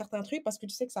rapport à certains trucs parce que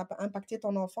tu sais que ça peut impacter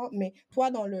ton enfant. Mais toi,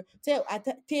 tu sais, à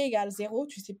t égale 0,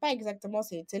 tu sais pas exactement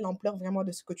tu sais, l'ampleur vraiment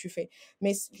de ce que tu fais.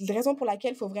 Mais la raison pour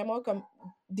laquelle il faut vraiment, comme,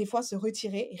 des fois, se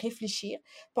retirer, réfléchir,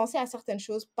 penser à certaines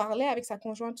choses, parler avec sa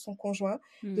conjointe, son conjoint,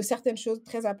 de Mm. certaines choses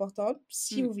très importantes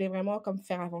si Mm. vous voulez vraiment comme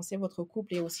faire avancer votre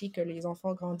couple et aussi que les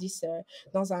enfants grandissent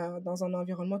dans un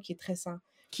environnement qui est très sain.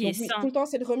 Qui est Donc oui, tout sain. le temps,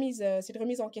 cette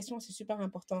remise en question, c'est super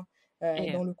important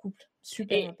Et, dans le couple.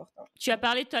 Super et important. tu as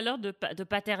parlé tout à l'heure de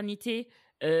paternité.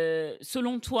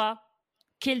 Selon toi,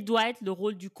 quel doit être le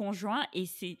rôle du conjoint, et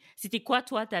c'était quoi,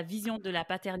 toi, ta vision de la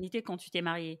paternité quand tu t'es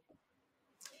mariée?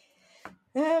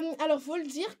 Alors, faut le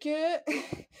dire que,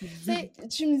 tu sais,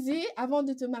 tu me dis avant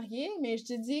de te marier, mais je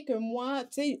te dis que moi,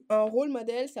 tu sais, un rôle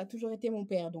modèle, ça a toujours été mon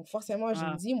père. Donc, forcément, je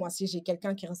me Ah. dis, moi, si j'ai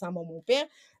quelqu'un qui ressemble à mon père,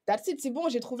 that's it, c'est bon,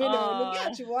 j'ai trouvé le gars,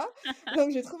 Oh! tu vois.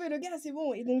 Donc, j'ai trouvé le gars, c'est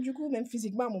bon. Et donc, du coup, même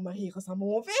physiquement, mon mari, il ressemble à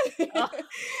mon père. Oh!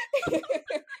 Tu vois,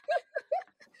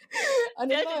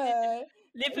 Honnêtement, j'ai dit,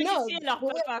 les petites non, filles et leur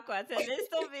pour vrai, papa, quoi. Ça laisse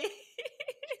tomber.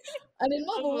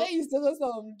 honnêtement, pour vrai, Bravo. ils se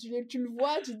ressemblent. Tu le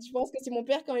vois, tu penses que c'est mon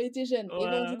père quand il était jeune. Et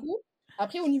donc, du Ouais. coup,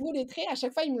 après, au niveau des traits, à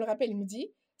chaque fois, il me le rappelle. Il me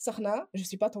dit, Sokhna, je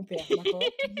suis pas ton père, d'accord?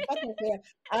 Je suis pas ton père.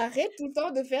 Arrête tout le temps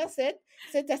de faire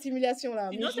cette assimilation-là.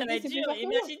 Mais Sinon, je ça lui va dis, être c'est dur.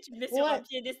 plusieurs fois. Imagine, tu me mets sur un Ouais,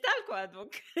 piédestal, quoi,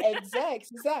 donc. exact,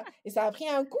 c'est ça. Et ça a pris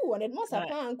un coup. Honnêtement, ça Ouais,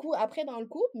 prend un coup après dans le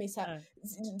couple. Mais ouais.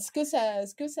 ce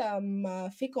que ça m'a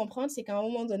fait comprendre, c'est qu'à un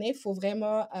moment donné, il faut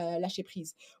vraiment lâcher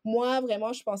prise. Moi,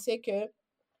 vraiment, je pensais que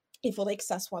il faudrait que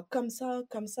ça soit comme ça,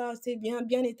 c'est bien,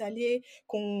 bien étalé,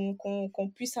 qu'on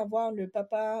puisse avoir le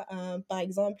papa, par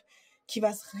exemple, qui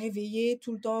va se réveiller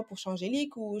tout le temps pour changer les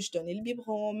couches, donner le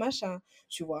biberon, machin,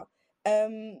 tu vois.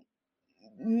 Euh,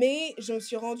 mais je me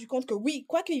suis rendu compte que oui,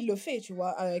 quoi qu'il le fait, tu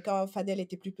vois, quand Fadel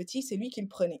était plus petit, c'est lui qui le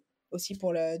prenait aussi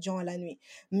durant la nuit.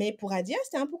 Mais pour Adia,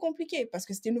 c'était un peu compliqué parce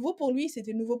que c'était nouveau pour lui,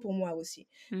 c'était nouveau pour moi aussi.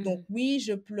 Donc Mmh. oui,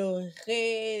 je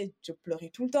pleurais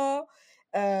tout le temps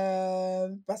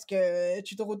parce que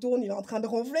tu te retournes, il est en train de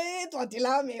ronfler, toi tu es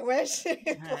là, mais wesh, Ouais,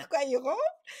 pourquoi il ronfle?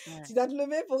 ouais. Tu dois te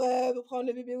lever pour prendre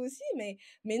le bébé aussi, mais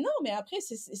non, mais après,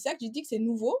 c'est ça que je dis que c'est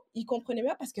nouveau. Il comprenait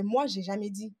bien parce que moi, j'ai jamais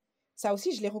dit. Ça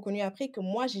aussi, je l'ai reconnu après que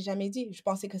moi, j'ai jamais dit. Je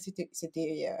pensais que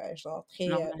c'était genre très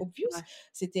Normal. obvious, Ouais.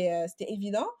 c'était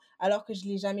évident, alors que je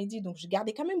l'ai jamais dit. Donc, je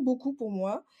gardais quand même beaucoup pour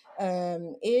moi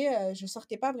et je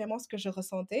sortais pas vraiment ce que je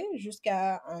ressentais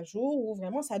jusqu'à un jour où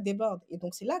vraiment ça déborde. Et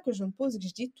donc, c'est là que je me pose et que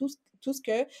je dis tout ce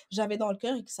que j'avais dans le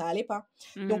cœur et que ça allait pas.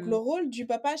 Donc, le Mmh. rôle du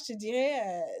papa, je te dirais,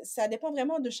 ça dépend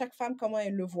vraiment de chaque femme, comment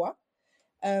elle le voit.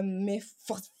 Mais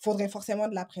faudrait forcément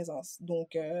de la présence.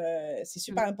 Donc, c'est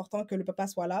super Mmh. important que le papa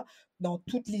soit là dans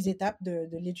toutes les étapes de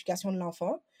l'éducation de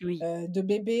l'enfant, Oui. de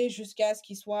bébé jusqu'à ce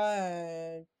qu'il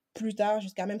soit plus tard,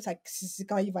 jusqu'à même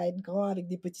quand il va être grand avec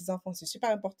des petits-enfants. C'est super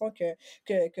important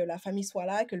que la famille soit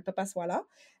là, que le papa soit là.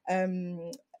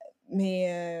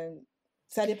 Mais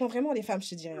ça dépend vraiment des femmes, je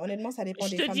te dirais. Honnêtement, ça dépend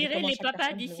Je des te femmes, de dirais comment les chaque papas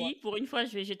personne le voit. d'ici, pour une fois,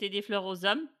 je vais jeter des fleurs aux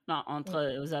hommes. Non,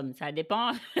 Mm. aux hommes, ça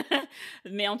dépend.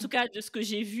 Mais en tout cas, de ce que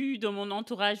j'ai vu dans mon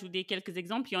entourage ou des quelques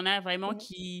exemples, il y en a vraiment Mhm.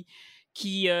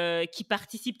 qui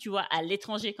participent, tu vois, à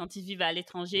l'étranger, quand ils vivent à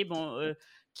l'étranger,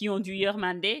 qui ont du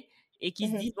Monday et qui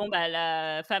se Mhm. disent, bon, bah,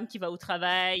 la femme qui va au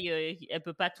travail, elle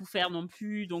peut pas tout faire non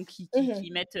plus, donc Mhm.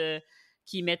 qui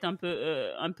mettent un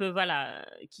peu, voilà,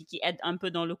 qui aident un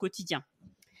peu dans le quotidien.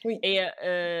 Oui. Et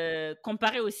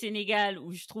comparé au Sénégal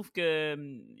où je trouve que,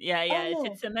 il y Ah a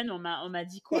cette non. semaine, on m'a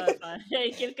dit quoi? Enfin, il y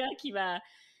avait quelqu'un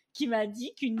qui m'a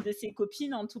dit qu'une de ses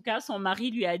copines, en tout cas, son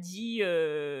mari lui a dit,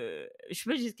 je sais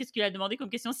pas qu'est-ce qu'il a demandé comme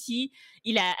question, si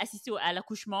il a assisté à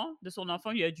l'accouchement de son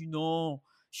enfant, il lui a dit: «Non,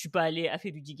 je suis pas allé à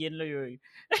faire du digging là, yoy».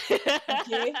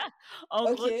 Ok. En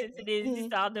Ok. gros, c'est des Mhm.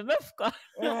 histoires de meufs, quoi.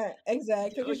 Ouais, J'ai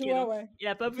exact. dit: Ok, je «OK, vois, donc ouais. il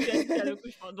a pas pu assister à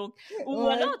l'accouchement», donc ou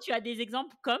alors Ouais. tu as des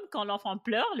exemples comme quand l'enfant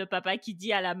pleure, le papa qui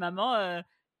dit à la maman,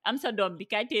 «Am sa doom bi,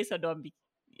 kaay téye sa doom bi,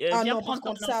 Ah viens non, par prendre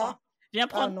contre, ton enfant, ça. viens Ah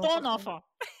prendre non, ton par contre. enfant».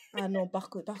 Ah non, par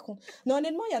contre. Non,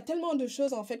 honnêtement, il y a tellement de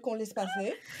choses, en fait, qu'on laisse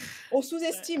passer. On Ouais,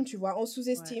 sous-estime, tu vois, on ouais.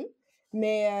 sous-estime.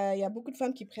 Mais il y a beaucoup de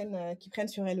femmes qui prennent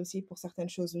sur elles aussi pour certaines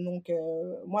choses. Donc,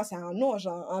 moi, c'est un non.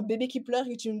 Genre, un bébé qui pleure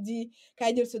et tu me dis,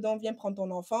 Kaïdel Sedan, viens prendre ton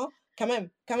enfant. Quand même,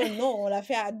 non, on l'a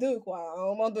fait à deux, quoi. À un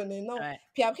moment donné, non. Ouais,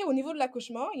 Puis après, au niveau de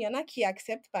l'accouchement, il y en a qui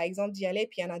acceptent, par exemple, d'y aller,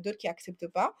 puis il y en a d'autres qui acceptent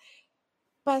pas.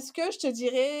 Parce que je te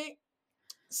dirais,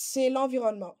 c'est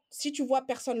l'environnement. Si tu vois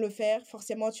personne le faire,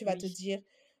 forcément, tu vas te oui, dire,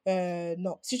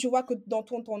 non. Si tu vois que dans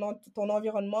ton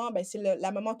environnement, ben, c'est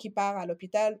la maman qui part à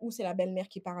l'hôpital ou c'est la belle-mère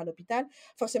qui part à l'hôpital,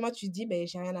 forcément, tu te dis, ben,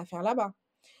 j'ai rien à faire là-bas.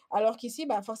 Alors qu'ici,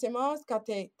 bah, forcément, quand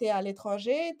tu es à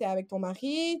l'étranger, tu es avec ton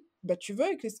mari, bah, tu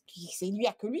veux que c'est lui, il y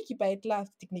a que lui qui peut être là,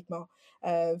 techniquement,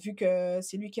 vu que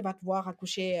c'est lui qui va te voir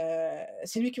accoucher,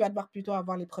 c'est lui qui va te voir plutôt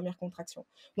avoir les premières contractions.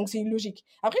 Donc, c'est une logique.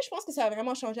 Après, je pense que ça va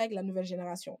vraiment changer avec la nouvelle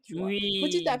génération, tu vois. oui,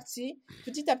 Petit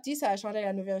à petit, ça a changé avec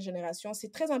la nouvelle génération.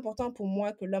 C'est très important pour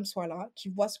moi que l'homme soit là,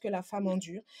 qu'il voit ce que la femme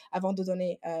endure avant de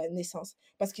donner naissance.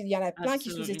 Parce qu'il y en a plein qui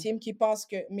absolument. sous-estiment, qui pensent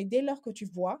que, mais dès lors que tu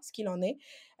vois ce qu'il en est,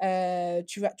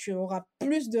 tu auras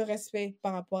plus de respect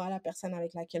par rapport à la personne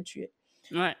avec laquelle tu es.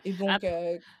 Ouais. Et donc,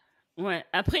 Ouais,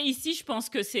 après ici, je pense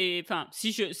que c'est enfin,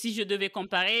 si je devais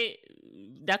comparer,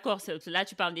 d'accord, là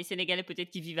tu parles des Sénégalais peut-être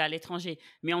qui vivent à l'étranger,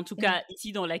 mais en tout mmh cas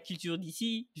ici dans la culture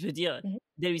d'ici, je veux dire, mh,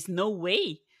 there is no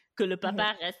way que le mmh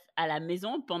papa reste à la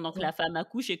maison pendant que la non, femme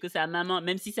accouche et que sa maman,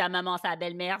 même si sa maman, sa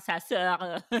belle-mère, sa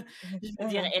sœur, je veux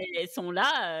dire, mmh elles sont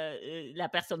là, la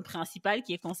personne principale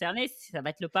qui est concernée, ça va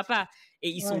être le papa et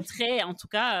ils sont ouais, très en tout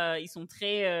cas, ils sont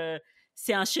très,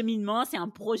 c'est un cheminement, c'est un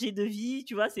projet de vie,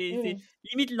 tu vois? C'est mmh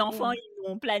limite l'enfant, mmh, ils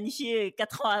l'ont planifié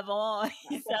 4 ans avant,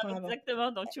 ils savent 4 ans avant.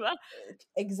 exactement, donc tu vois?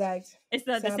 Exact. It's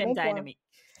not C'est the un same bon point. dynamic.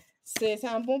 C'est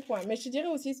un bon point. Mais je te dirais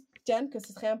aussi, Tiane, que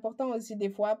ce serait important aussi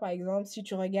des fois, par exemple, si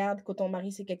tu regardes que ton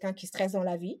mari, c'est quelqu'un qui stresse dans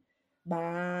la vie,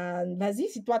 bah, vas-y,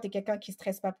 si toi, tu es quelqu'un qui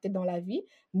stresse pas peut-être dans la vie,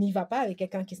 n'y va pas avec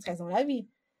quelqu'un qui stresse dans la vie.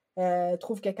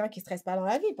 Trouve quelqu'un qui stresse pas dans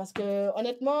la vie parce que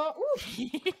honnêtement, ouf,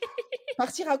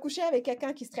 partir accoucher avec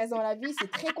quelqu'un qui stresse dans la vie, c'est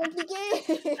très compliqué.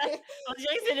 On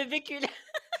dirait que c'est le vécu là.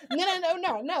 Non, non,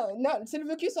 non, non, non, non, c'est le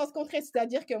vécu sens contraire.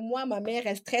 C'est-à-dire que moi, ma mère,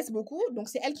 elle stresse beaucoup, donc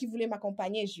c'est elle qui voulait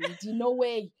m'accompagner. Je lui ai dit, no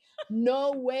way,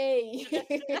 no way.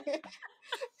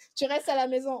 Tu restes à la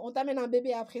maison, on t'amène un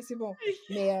bébé après, c'est bon.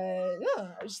 Mais non,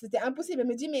 c'était impossible. Elle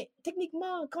me dit, mais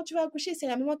techniquement, quand tu vas accoucher, c'est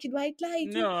la maman qui doit être là et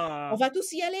tout. Non. On va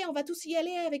tous y aller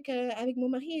avec mon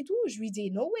mari et tout. Je lui dis,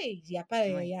 no way, il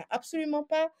Oui, y a absolument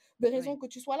pas de raison oui, que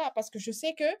tu sois là parce que je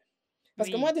sais que, parce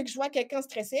que moi, oui. dès que je vois quelqu'un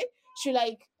stressé, je suis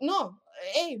like, non,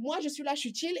 hey, moi, je suis là, je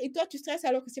suis chill et toi, tu stresses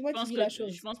alors que c'est moi qui vis la Je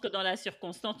chose. pense que dans la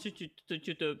circonstance,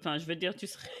 enfin, je veux dire, tu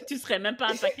serais même pas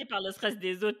impacté par le stress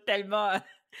des autres tellement,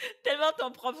 tellement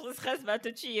ton propre stress va te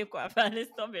tuer, quoi. Enfin,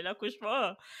 laisse tomber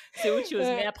l'accouchement, c'est autre chose.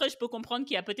 Mais Ouais, après, je peux comprendre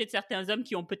qu'il y a peut-être certains hommes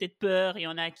qui ont peut-être peur, il y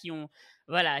en a qui ont,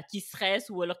 voilà, qui stressent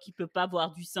ou alors qui ne peuvent pas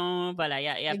voir du sang. Voilà, il y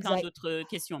a plein exact. d'autres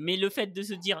questions. Mais le fait de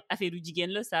se dire, ah, fais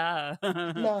là, ça,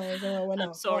 Non, ouais, I'm non,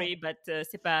 ouais. sorry, but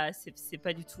c'est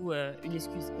pas du tout une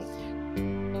excuse.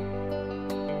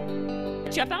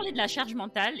 Tu as parlé de la charge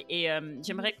mentale et Mhm.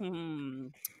 j'aimerais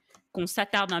qu'on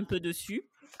s'attarde un peu dessus.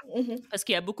 Mhm. Parce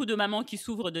qu'il y a beaucoup de mamans qui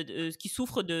souffrent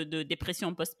de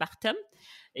dépression postpartum.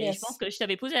 Et je pense Yes. que je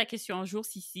t'avais posé la question un jour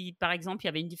si, par exemple, il y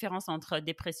avait une différence entre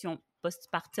dépression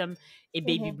postpartum et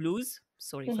baby Mhm. blues.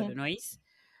 Sorry for the Mhm. noise.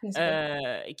 It's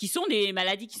okay. Qui sont des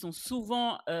maladies qui sont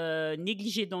souvent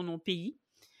négligées dans nos pays.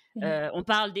 Mhm. On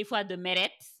parle des fois de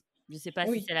MERET, Je sais pas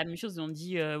si Oui, c'est la même chose, on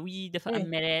dit, oui, des fois oui,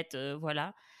 omelette,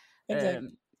 voilà. exact.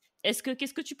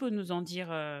 Qu'est-ce que tu peux nous en dire,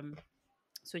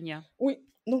 Sonia? Oui,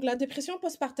 donc la dépression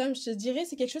postpartum, je te dirais,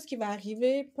 c'est quelque chose qui va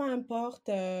arriver, peu importe,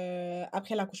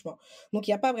 après l'accouchement. Donc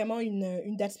il y a pas vraiment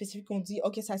une date spécifique qu'on dit: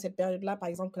 «OK, c'est à cette période-là, par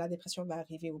exemple, que la dépression va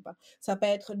arriver ou pas». Ça peut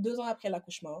être 2 ans après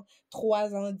l'accouchement,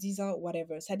 3 ans, 10 ans,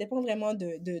 whatever. Ça dépend vraiment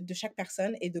de chaque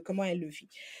personne et de comment elle le vit.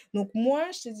 Donc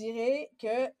moi, je te dirais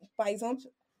que, par exemple,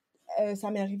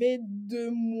 ça m'est arrivé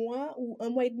 2 mois ou 1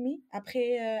 mois et demi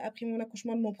après mon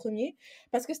accouchement de mon premier,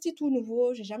 parce que c'était tout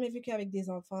nouveau, j'ai jamais vécu avec des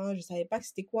enfants, je savais pas que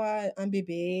c'était quoi un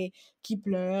bébé qui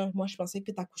pleure. Moi, je pensais que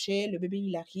tu accouchais, le bébé,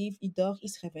 il arrive, il dort, il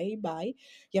se réveille, bye.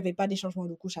 Il y avait pas des changements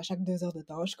de couche à chaque 2 heures de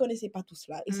temps. Je connaissais pas tout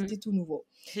cela et Mmh. c'était tout nouveau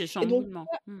C'est et donc chamboulement.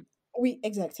 Mmh. oui,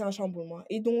 exact, c'est un chamboulement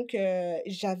et donc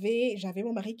j'avais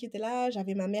mon mari qui était là,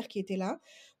 j'avais ma mère qui était là,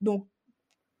 donc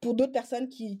pour d'autres personnes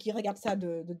qui regardent ça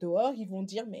de dehors, ils vont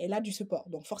dire: «Mais elle a du support».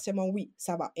 Donc forcément, oui,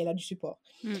 ça va, elle a du support.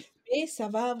 Mmh. Mais ça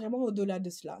va vraiment au-delà de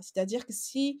cela. C'est-à-dire que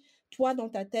si toi, dans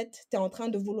ta tête, tu es en train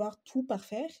de vouloir tout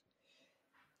parfaire,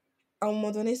 à un moment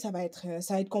donné, ça va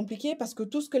être compliqué parce que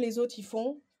tout ce que les autres, ils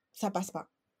font, ça passe pas.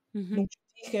 Mmh mh. Donc tu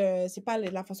te dis que c'est pas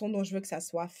la façon dont je veux que ça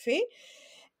soit fait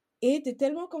et tu es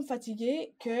tellement comme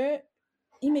fatigué que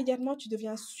immédiatement, tu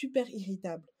deviens super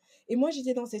irritable et moi,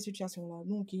 j'étais dans cette situation-là.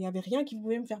 Donc il y avait rien qui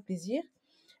pouvait me faire plaisir.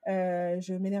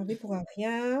 Je m'énervais pour un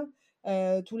rien.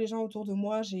 Tous les gens autour de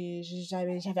moi,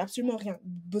 j'avais absolument rien,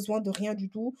 besoin de rien du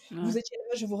tout. Ouais. Vous étiez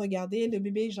là, je vous regardais. Le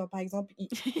bébé, genre, par exemple,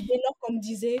 dès lors qu'on me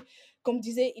disait: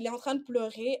 «Il est en train de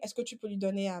pleurer, est-ce que tu peux lui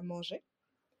donner à manger?»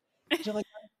 Je regarde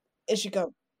et je suis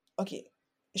comme: «OK,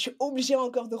 je suis obligée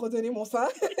encore de redonner mon sein».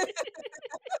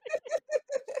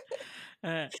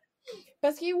 Ouais.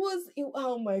 Parce qu'il was it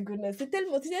oh my goodness,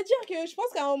 c'est-à-dire que je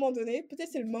pense qu'à un moment donné, peut-être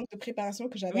c'est le manque de préparation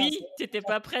que j'avais à ce Oui, tu étais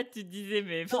pas prête, tu te disais: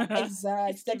 «Mais non, exact.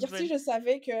 qu'est-ce qu'ils C'est-à-dire si veulent?» je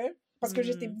savais que parce que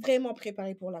j'étais Mmh. vraiment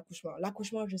préparée pour l'accouchement.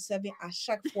 L'accouchement, je savais à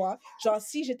chaque fois, genre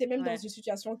si j'étais même dans Ouais. une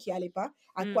situation qui allait pas,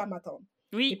 à Mmh. quoi m'attendre.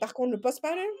 Mais Oui. par contre, le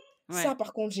postpartum, Ouais. ça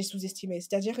par contre, j'ai sous-estimé.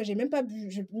 C'est-à-dire que j'ai même pas bu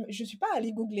je suis pas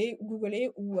allée googler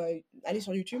ou aller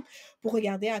sur YouTube pour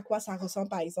regarder à quoi ça ressemble,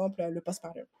 par exemple, le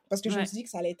postpartum. Parce que je me Ouais. suis dit que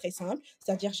ça allait être très simple,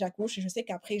 c'est-à-dire j'accouche et je sais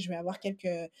qu'après je vais avoir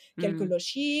quelques Mmh.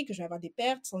 lochies, que je vais avoir des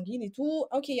pertes sanguines et tout.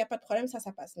 OK, il y a pas de problème, ça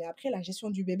passe. Mais après la gestion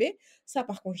du bébé, ça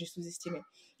par contre, j'ai sous-estimé.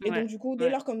 Et Ouais. donc du coup, dès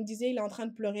Ouais. lors qu'on me disait: «Il est en train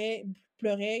de pleurer»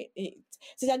 et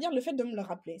c'est-à-dire le fait de me le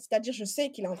rappeler. C'est-à-dire je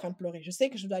sais qu'il est en train de pleurer, je sais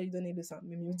que je dois lui donner le sein,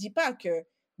 mais me dis pas que: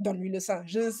 «Donne-lui le sein».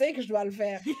 Je sais que je dois le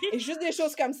faire et juste des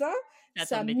choses comme ça, Ça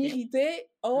ça t'embêtait? m'irritait.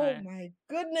 Oh Ouais. my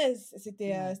goodness!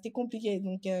 Ouais. C'était compliqué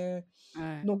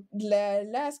Ouais. donc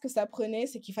là, ce que ça prenait,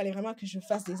 c'est qu'il fallait vraiment que je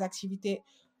fasse des activités,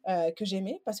 que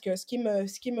j'aimais parce que ce qui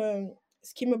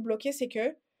me bloquait, c'est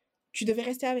que tu devais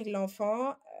rester avec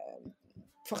l'enfant,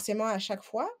 forcément à chaque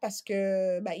fois parce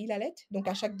que, bah, il allait, donc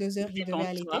à chaque 2 heures, Il il dépend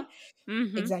devait de toi. allaiter. Mmh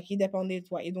mh. Exact, il dépendait de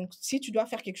toi et donc si tu dois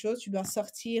faire quelque chose, tu dois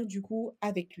sortir du coup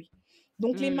avec lui.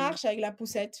 Donc les Mmh. marches avec la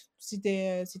poussette,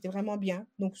 c'était vraiment bien.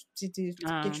 Donc c'était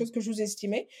quelque Ah. chose que je vous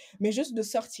estimais, mais juste de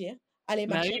sortir, aller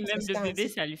Bah marcher oui, parce que même le bébé,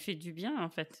 c'était ça lui fait du bien, en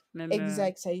fait. Même,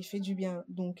 exact, ça lui fait du bien.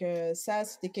 Donc ça,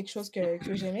 c'était quelque chose que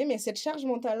j'aimais. Mais cette charge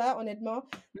mentale-là, honnêtement,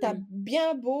 tu as mmh,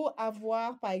 bien beau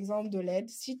avoir, par exemple, de l'aide,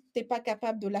 si tu es pas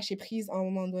capable de lâcher prise, à un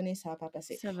moment donné, ça va pas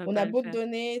passer. ça va On a pas le beau te faire.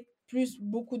 donner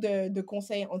beaucoup de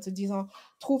conseils en te disant: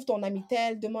 «Trouve ton ami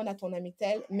tel, demande à ton ami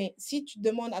tel». Mais si tu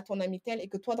demandes à ton ami tel et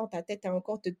que toi, dans ta tête, tu es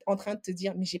encore en train de te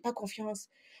dire: «Mais j'ai pas confiance.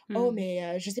 Oh, Mmh.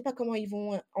 mais je sais pas comment ils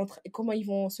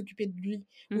vont s'occuper de lui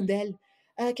ou Mmh. d'elle.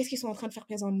 Ah, qu'est-ce qu'ils sont en train de faire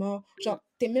présentement?» Genre,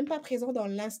 tu même pas présent dans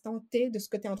l'instant T de ce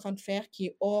que tu es en train de faire qui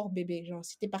est hors bébé. Genre,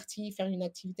 si tu es parti faire une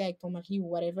activité avec ton mari ou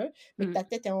whatever, mais que Mmh. ta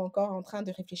tête est encore en train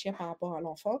de réfléchir par rapport à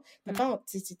l'enfant, Mmh.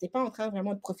 tu pas en train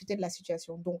vraiment de profiter de la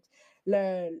situation. Donc,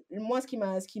 moi,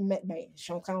 je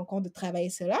suis en train encore de travailler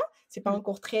cela. C'est pas Mmh.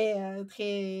 encore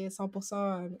très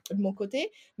 100% de mon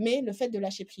côté, mais le fait de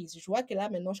lâcher prise. Je vois que là,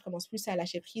 maintenant, je commence plus à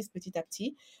lâcher prise petit à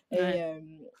petit Ouais.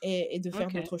 et de faire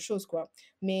OK. d'autres choses, quoi.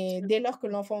 Mais dès lors que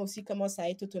l'enfant aussi commence à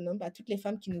être autonome, bah, toutes les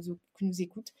femmes qui nous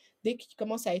écoutent, dès qu'il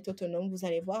commence à être autonome, vous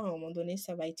allez voir, à un moment donné,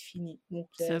 ça va être fini. Donc,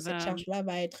 Ça cette va. charge-là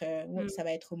va être, ouais, Mmh. ça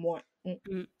va être moins. Mmh.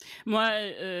 Mmh. Moi,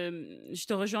 je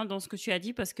te rejoins dans ce que tu as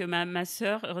dit parce que ma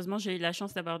sœur, heureusement, j'ai eu la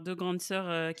chance d'avoir 2 grandes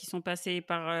sœurs, qui sont passées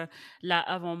par, là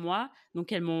avant moi.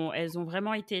 Donc elles ont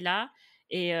vraiment été là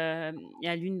et il y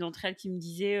a l'une d'entre elles qui me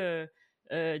disait,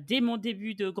 dès mon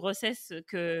début de grossesse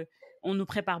que on nous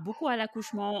prépare beaucoup à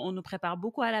l'accouchement, on nous prépare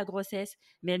beaucoup à la grossesse,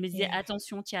 mais elle me disait: Yeah.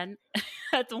 «Attention Tian,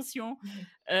 attention, Mhm.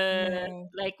 heu, Yeah.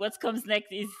 like what comes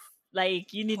next is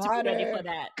Like, you need to be ready for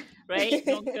that, right?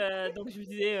 Donc je me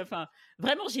disais, enfin,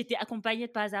 vraiment, j'ai été accompagnée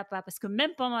de pas à pas parce que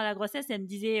même pendant la grossesse, elle me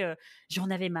disait, j'en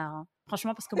avais marre, hein.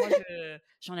 Franchement, parce que moi,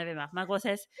 j'en avais marre. Ma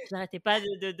grossesse, je n'arrêtais pas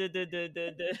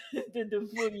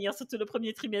de vomir, surtout le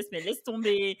premier trimestre, mais laisse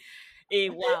tomber. Et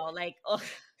wow, like, oh,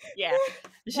 yeah.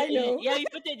 I know.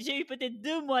 J'ai eu peut-être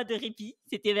 2 mois de répit.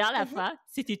 C'était vers la fin,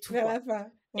 c'était tout, Vers quoi. la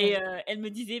fin. Et Ouais. elle me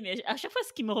disait, mais à chaque fois,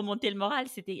 ce qui me remontait le moral,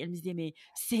 elle me disait, mais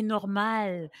c'est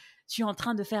normal. Tu es en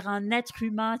train de faire un être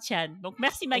humain, Tian. Donc,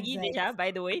 merci Maggie Exact. déjà,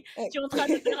 by the way. Tu es en train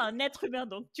de faire un être humain.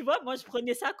 Donc, tu vois, moi, je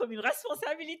prenais ça comme une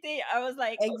responsabilité. I was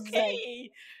like, Exact.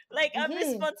 okay, like, I'm Mhm.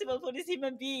 responsible for this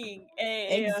human being.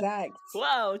 Exact.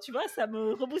 Wow, tu vois, ça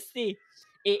me reboostait.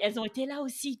 Et elles ont été là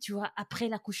aussi, tu vois, après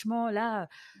l'accouchement, là,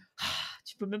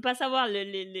 tu peux même pas savoir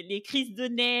les crises de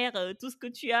nerfs, tout ce que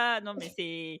tu as. Non, mais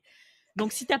c'est...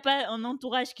 Donc, si t'as pas un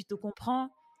entourage qui te comprend,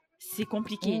 c'est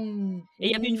compliqué. Mm, Et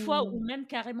il y avait une fois mm. où même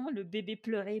carrément le bébé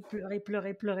pleurait.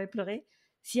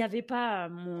 S'il n'y avait pas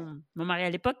mon mari à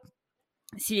l'époque,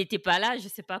 s'il n'était pas là, je ne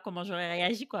sais pas comment j'aurais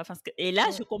réagi, quoi. Et là,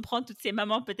 je Ouais, comprends toutes ces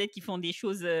mamans peut-être qui font des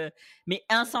choses, mais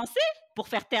insensées pour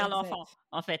faire taire l'enfant, exact.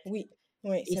 en fait. Oui,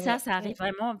 oui, Et c'est ça vrai. arrive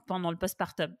vraiment pendant le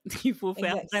postpartum. Il faut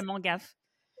faire Exact. vraiment gaffe.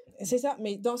 C'est ça,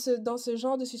 mais dans ce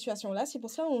genre de situation-là, c'est pour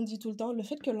ça qu'on dit tout le temps, le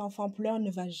fait que l'enfant pleure ne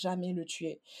va jamais le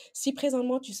tuer. Si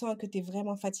présentement tu sens que tu es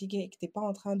vraiment fatigué et que tu es pas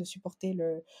en train de supporter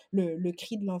le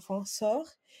cri de l'enfant, sors,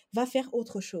 va faire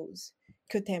autre chose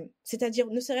que t'aimes. C'est-à-dire,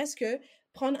 ne serait-ce que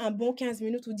prendre un bon 15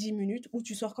 minutes ou 10 minutes où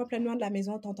tu sors complètement de la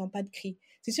maison, t'entends pas de cris.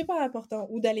 C'est super important.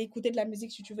 Ou d'aller écouter de la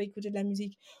musique si tu veux écouter de la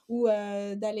musique. Ou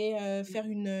d'aller faire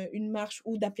une marche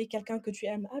ou d'appeler quelqu'un que tu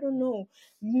aimes. I don't know.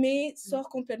 Mais sors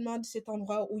complètement de cet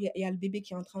endroit où il y a le bébé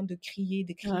qui est en train de crier, de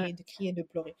Ouais. crier, de crier, de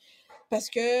pleurer. Parce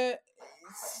que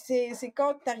c'est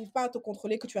quand tu n'arrives pas à te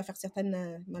contrôler que tu vas faire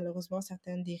malheureusement,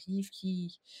 certaines dérives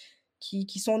qui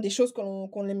sont des choses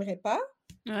qu'on n'aimerait pas.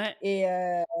 Ouais. Et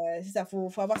c'est ça, faut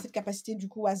avoir cette capacité du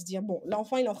coup à se dire, bon,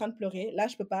 l'enfant il est en train de pleurer, là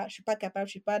je peux pas, je suis pas capable,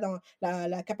 je suis pas dans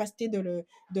la capacité de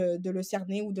le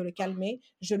cerner ou de le calmer,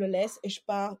 je le laisse et je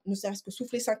pars, ne serait-ce que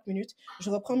souffler 5 minutes, je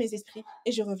reprends mes esprits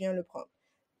et je reviens le prendre.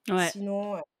 Ouais.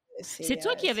 Sinon, C'est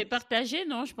toi qui avais c'est partagé,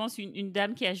 non? Je pense une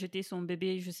dame qui a jeté son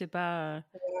bébé, je sais pas.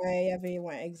 ouais, il y avait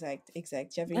ouais, exact,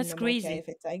 exact. Il y avait une That's maman qui avait crazy.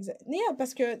 fait ça, exact. Mais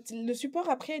parce que le support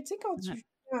après, tu sais, quand Ouais. tu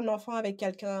fais un enfant avec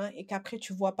quelqu'un et qu'après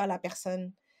tu vois pas la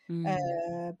personne Hmm.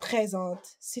 présente,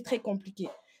 c'est très compliqué.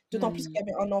 D'autant plus qu'il y Hmm.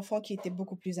 avait un enfant qui était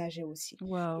beaucoup plus âgé aussi. Donc,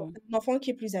 Wow. un enfant qui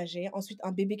est plus âgé, ensuite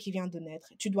un bébé qui vient de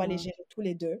naître, tu dois les Ouais. gérer tous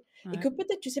les deux. Et Ouais. que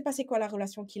peut-être tu sais pas c'est quoi la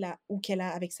relation qu'il a ou qu'elle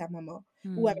a avec sa maman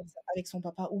ou avec, Hmm. avec son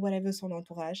papa ou whatever son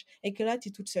entourage. Et que là, tu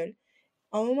es toute seule.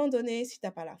 À un moment donné, si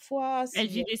t'as pas la foi, Elle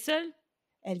si vivait seule?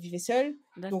 elle vivait seule.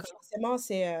 Donc D'accord. forcément,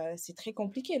 c'est très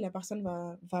compliqué. La personne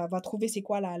va trouver c'est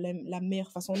quoi la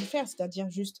meilleure façon de faire, c'est-à-dire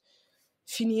juste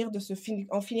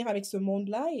en finir avec ce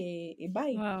monde-là et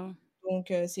bye. Wow.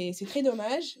 Donc c'est très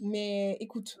dommage, mais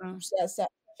écoute, Wow. ça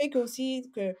fait que aussi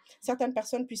que certaines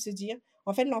personnes puissent se dire,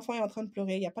 en fait, l'enfant est en train de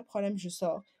pleurer, il n'y a pas de problème, je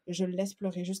sors, je le laisse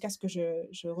pleurer jusqu'à ce que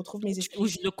je retrouve mes Ou esprits.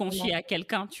 je le confie à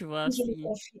quelqu'un, tu vois, Ou je le si.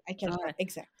 confie à quelqu'un. Ouais.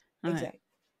 Exact, Ouais. exact. Non,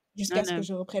 Jusqu'à ce que non.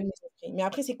 je reprenne mes esprits. Mais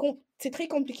après, c'est très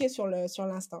compliqué sur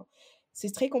l'instant.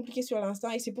 C'est très compliqué sur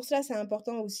l'instant et c'est pour cela c'est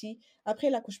important aussi, après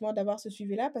l'accouchement, d'avoir ce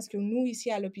suivi-là parce que nous,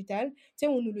 ici à l'hôpital, tu sais,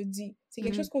 on nous le dit. C'est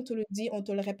quelque Mhm. chose qu'on te le dit, on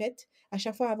te le répète à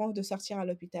chaque fois avant de sortir à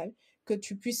l'hôpital, que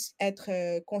tu puisses être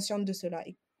consciente de cela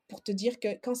et pour te dire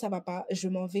que quand ça va pas, je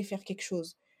m'en vais faire quelque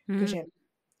chose que Mhm. j'aime.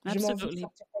 Je m'en vais Absolutely.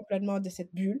 sortir complètement de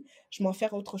cette bulle, je m'en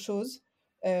faire autre chose.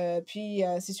 Puis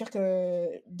c'est sûr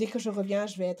que dès que je reviens,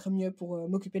 je vais être mieux pour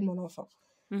m'occuper de mon enfant.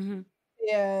 Mhm.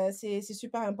 Et c'est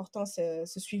super important ce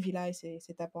suivi-là et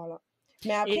cet apport-là.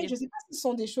 Mais après, Et je sais pas si ce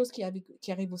sont des choses qui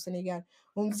arrivent au Sénégal.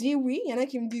 On me dit oui, il y en a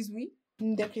qui me disent oui,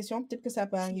 une dépression, peut-être que ça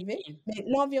peut si, arriver, mais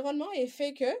l'environnement est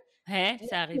fait que la ça femme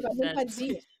ne arrive, va même ça. pas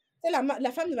dire. Tu sais,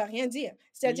 la femme ne va rien dire.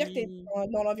 C'est-à-dire que tu es Oui.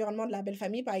 dans l'environnement de la belle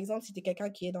famille, par exemple, si tu es quelqu'un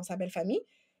qui est dans sa belle famille,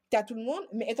 tu as tout le monde,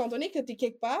 mais étant donné que tu es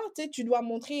quelque part, tu sais, tu dois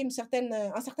montrer un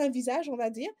certain visage, on va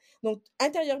dire. Donc,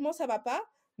 intérieurement, ça va pas,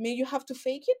 mais you have to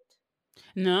fake it.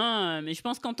 Non, mais je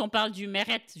pense quand on parle du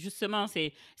mérite, justement,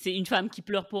 c'est une femme qui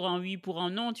pleure pour un oui, pour un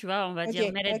non, tu vois, on va Ok,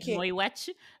 dire mérite ok, moi watch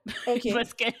ok,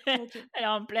 parce qu'elle ok. elle est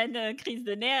en pleine crise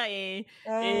de nerfs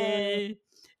Ah, et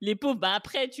les pauvres. Bah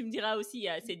après, tu me diras aussi,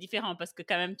 c'est différent parce que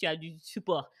quand même tu as du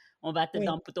support. On va te oui,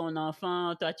 dans ton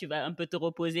enfant, toi tu vas un peu te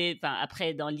reposer. Enfin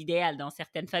après, dans l'idéal, dans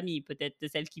certaines familles, peut-être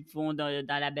celles qui vont dans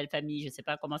la belle famille, je sais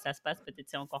pas comment ça se passe, peut-être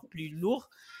c'est encore plus lourd.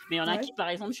 Mais il y en a ouais, qui, par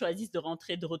exemple, choisissent de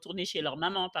retourner chez leur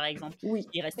maman, par exemple oui,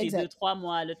 y rester deux, exact, trois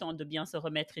mois, le temps de bien se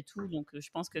remettre et tout. Donc, je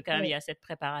pense que quand même, il y oui, a cette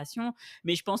préparation.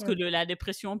 Mais je pense que ouais, la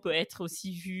dépression peut être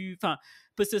aussi vue, enfin,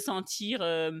 peut se sentir,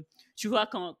 tu vois,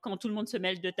 quand tout le monde se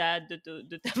mêle de ta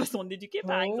façon d'éduquer,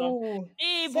 par exemple. Oh,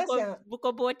 Et ça, c'est un...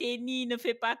 beaucoup ne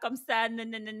fais pas comme ça,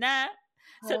 nanana,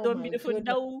 ça Oh donne my le fond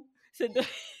goodness.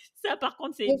 ça, par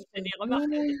contre, c'est Pauvre des remarques à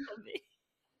Boo, laisser tomber.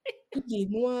 il est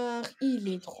noir,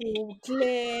 il est trop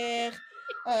clair,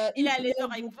 Il il a les pleure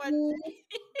oreilles beaucoup. pointues.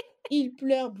 Il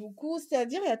pleure beaucoup,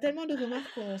 c'est-à-dire il y a tellement de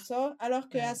remarques qu'on sort, alors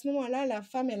qu'à Ouais, ce moment-là, la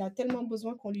femme, elle a tellement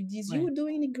besoin qu'on lui dise ouais, You were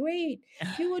doing great,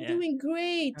 you were yeah, doing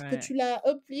great, que ouais, tu la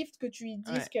uplift, que tu lui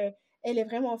ouais. dises qu'elle est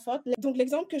vraiment forte. Donc,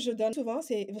 l'exemple que je donne souvent,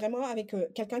 c'est vraiment avec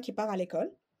quelqu'un qui part à l'école,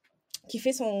 qui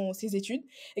fait ses études,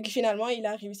 et qui finalement, il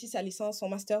a réussi sa licence, son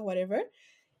master, whatever,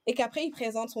 et qu'après, il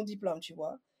présente son diplôme, tu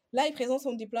vois. Là, il présente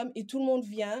son diplôme et tout le monde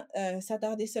vient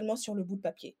s'attarder seulement sur le bout de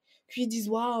papier. Puis ils disent,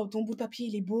 waouh, ton bout de papier,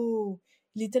 il est beau,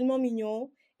 il est tellement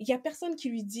mignon. Il n'y a personne qui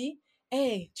lui dit,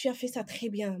 hey, tu as fait ça très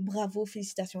bien, bravo,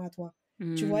 félicitations à toi.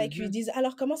 Tu vois, et qui lui Mhm. disent,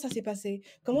 alors comment ça s'est passé?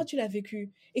 Comment tu l'as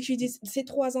vécu? Et qui lui disent, ces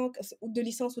 3 ans de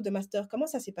licence ou de master, comment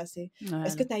ça s'est passé? Est-ce que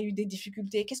Voilà. tu as eu des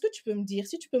difficultés? Qu'est-ce que tu peux me dire?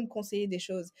 Si tu peux me conseiller des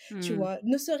choses, tu Mhm. vois,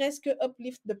 ne serait-ce que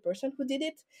uplift the person who did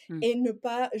it Mhm. et ne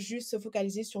pas juste se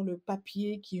focaliser sur le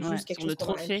papier qui est Ouais, juste quelque sur chose le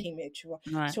qu'on a trophée. imprimé, tu vois,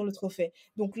 Ouais. sur le trophée.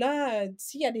 Donc là,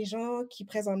 s'il y a des gens qui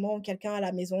présentement ont quelqu'un à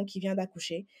la maison qui vient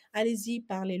d'accoucher, allez-y,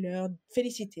 parlez-leur,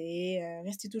 félicitez,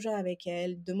 restez toujours avec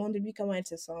elle, demandez-lui comment elle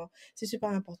se sent, c'est super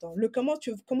important. Le comment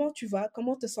tu vas,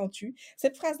 comment te sens-tu?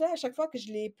 Cette phrase-là, à chaque fois que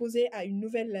je l'ai posée à une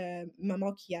nouvelle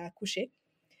maman qui a accouché,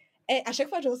 et à chaque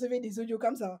fois, je recevais des audios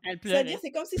comme ça. Elle C'est-à-dire, pleurait.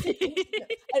 c'est comme si c'était...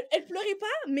 Elle pleurait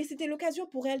pas, mais c'était l'occasion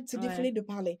pour elle de se Ouais. défouler, de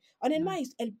parler. Honnêtement, Ouais.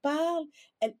 elle parle.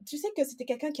 Tu sais que c'était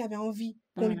quelqu'un qui avait envie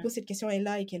qu'on lui Ouais. pose cette question, elle est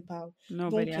là et qu'elle parle.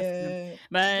 Nobody Donc, asked them.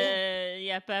 yeah. Il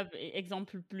n'y a pas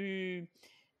exemple plus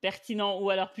pertinent ou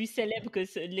alors plus célèbre que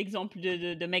l'exemple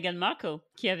de Meghan Markle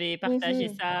qui avait partagé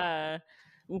Mhm. ça,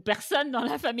 où personne dans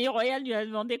la famille royale lui a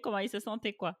demandé comment il se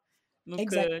sentait, quoi. Donc,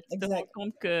 Exact, tu te rends exact.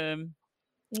 compte que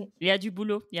Mm, il y a du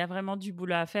boulot, il y a vraiment du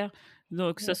boulot à faire.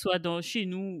 Donc, que ce mm, soit chez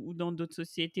nous ou dans d'autres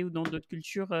sociétés ou dans d'autres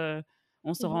cultures, on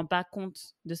ne se mhm. rend pas compte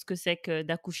de ce que c'est que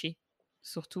d'accoucher,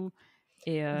 surtout.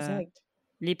 Et Exact.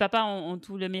 les papas ont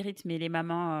tout le mérite, mais les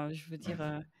mamans, je veux dire,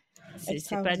 c'est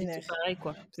pas du tout Extraordinaire. pareil,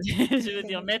 quoi. Je veux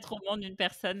dire, mettre au monde une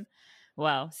personne,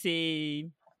 waouh, Et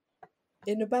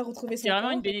ne pas retrouver c'est son vraiment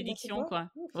une corps, bénédiction, automatiquement.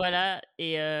 quoi. Ouf. Voilà,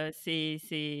 et c'est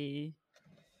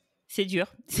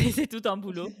dur, c'est tout un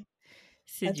boulot,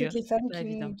 c'est À toutes dur, les c'est femmes pas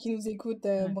évident. qui nous écoutent,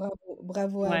 Ouais,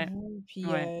 bravo à ouais, vous. Puis,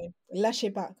 ouais. lâchez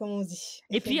pas, comme on dit.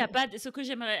 Et puis il y a pas ce que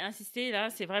j'aimerais insister là,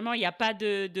 c'est vraiment il y a pas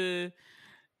de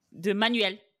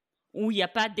manuel, où il y a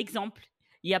pas d'exemple,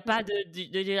 il y a pas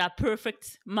de la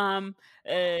perfect mom,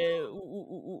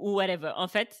 ou whatever. En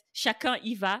fait, chacun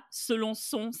y va selon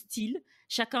son style,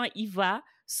 chacun y va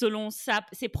selon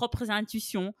ses propres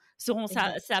intuitions, selon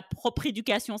Exact, sa propre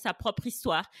éducation, sa propre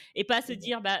histoire, et pas se exact.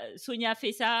 dire, bah, Sonia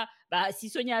fait ça, bah, si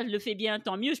Sonia le fait bien,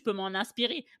 tant mieux, je peux m'en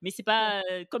inspirer. Mais c'est Mmh. pas,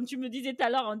 comme tu me disais tout à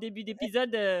l'heure en début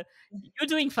d'épisode, you're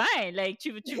doing fine, like,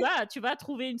 tu vas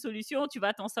trouver une solution, tu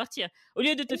vas t'en sortir. Au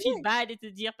lieu de te feel Exact. bad et te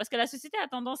dire, parce que la société a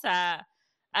tendance à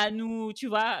nous, tu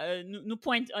vois, nous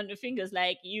point on the fingers,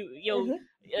 like, yo, Mmh.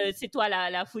 c'est toi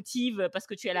la fautive parce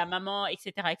que tu es la maman,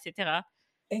 etc., etc.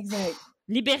 Exact.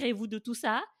 Libérez-vous de tout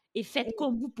ça et faites Mmh.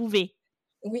 comme vous pouvez.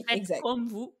 Oui, Faites exact. comme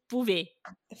vous pouvez.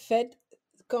 Faites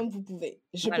comme vous pouvez.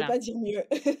 Je peux Voilà. pas dire mieux.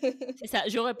 C'est ça.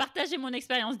 J'aurais partagé mon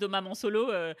expérience de maman solo.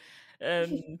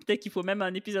 Peut-être qu'il faut même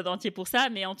un épisode entier pour ça,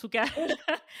 mais en tout cas,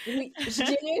 Oui, oui,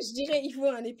 je dirais, il faut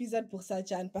un épisode pour ça,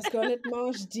 Chan, parce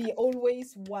qu'honnêtement, je dis always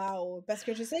wow, parce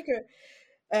que je sais que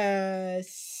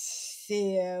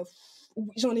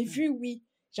oui, j'en ai vu, oui,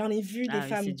 j'en ai vu des ah oui, c'est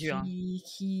femmes dur, hein.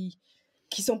 qui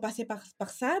sont passées par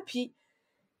ça, puis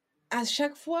à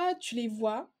chaque fois, tu les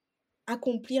vois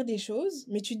accomplir des choses,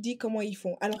 mais tu te dis comment ils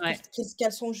font, alors Ouais.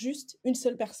 qu'elles sont juste une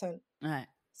seule personne. Ouais,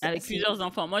 Ça, avec c'est... plusieurs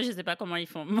enfants. Moi, je sais pas comment ils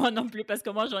font. Moi non plus, parce que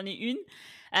moi, j'en ai une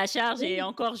à charge et Oui,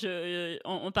 encore,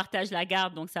 on partage la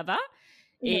garde, donc ça va.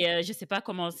 ouais, Et je sais pas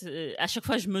comment. À chaque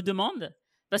fois, je me demande,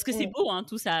 parce que c'est ouais, beau, hein,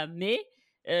 tout ça, mais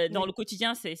dans le oui.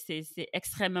 quotidien, c'est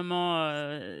extrêmement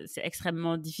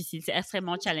difficile, c'est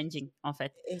extrêmement challenging, en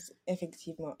fait.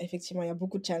 Effectivement, effectivement, il y a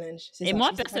beaucoup de challenges, c'est Et ça. moi,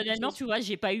 Puis c'est pas quelque personnellement, chose... tu vois,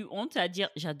 j'ai pas eu honte à dire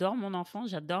j'adore mon enfant,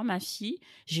 j'adore ma fille.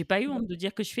 J'ai pas eu honte de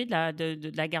dire que je fais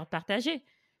de la garde partagée.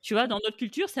 Tu vois, dans notre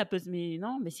culture, ça peut mais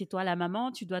non, mais c'est toi la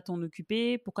maman, tu dois t'en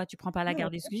occuper. Pourquoi tu prends pas la Non,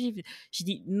 garde exclusive? Je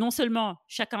dis non seulement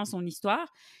chacun son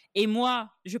histoire, et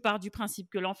moi, je pars du principe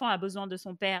que l'enfant a besoin de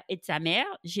son père et de sa mère.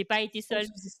 J'ai pas été on seule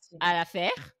sous-estime. à la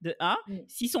faire, de un. Mm,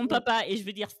 Si son mm, papa est, je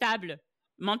veux dire, stable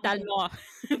mhm, mentalement,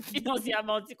 mhm.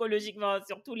 financièrement, psychologiquement,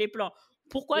 sur tous les plans,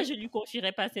 pourquoi Oui, je lui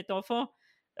confierais pas cet enfant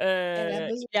Elle a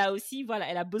besoin. il a aussi, voilà,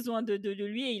 elle a besoin de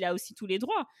lui et il a aussi tous les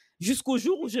droits. Jusqu'au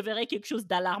jour où je verrai quelque chose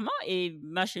d'alarmant et Oui,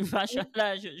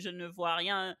 machallah, je ne vois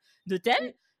rien de tel.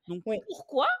 oui, Donc oui,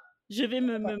 pourquoi je vais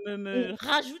papa. me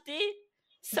rajouter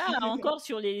ça encore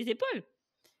sur les épaules?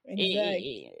 Et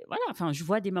Exact. voilà, enfin, je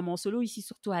vois des mamans solo ici,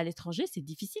 surtout à l'étranger, c'est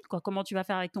difficile, quoi. Comment tu vas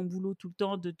faire avec ton boulot tout le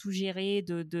temps, de tout gérer,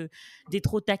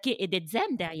 d'être au taquet et d'être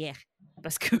zen derrière?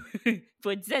 Parce que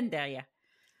faut être zen derrière.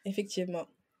 Effectivement.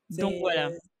 Donc C'est voilà,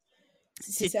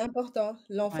 c'est c'est important.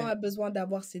 L'enfant ouais, a besoin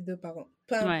d'avoir ses 2 parents.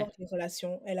 Peu ouais, importe les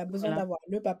relations, elle a besoin voilà, d'avoir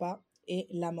le papa et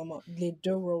la maman, les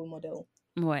 2 role models.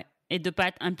 ouais et de pas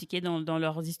être impliqué dans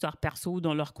leurs histoires perso ou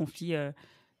dans leurs conflits,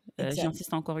 Exact.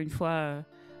 j'insiste encore une fois,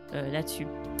 là-dessus.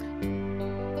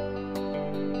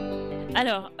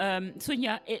 Alors,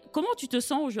 Sonia, comment tu te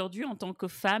sens aujourd'hui en tant que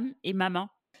femme et maman?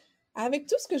 Avec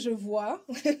tout ce que je vois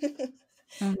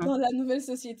Mmh. dans la nouvelle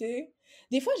société,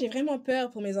 des fois, j'ai vraiment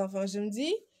peur pour mes enfants. Je me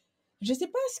dis: «Je sais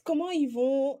pas comment ils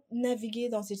vont naviguer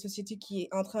dans cette société qui est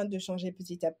en train de changer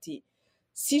petit à petit,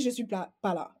 si je suis pas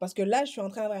là». Parce que là, je suis en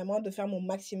train vraiment de faire mon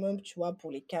maximum, tu vois,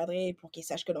 pour les cadrer, pour qu'ils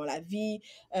sachent que dans la vie,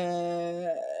 heu,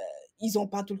 ils ont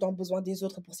pas tout le temps besoin des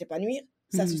autres pour s'épanouir.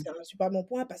 Ça, Mmh. c'est un super bon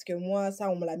point parce que moi,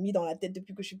 ça, on me l'a mis dans la tête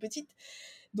depuis que je suis petite.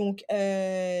 Donc,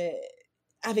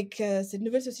 avec, cette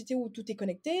nouvelle société où tout est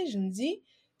connecté, je me dis: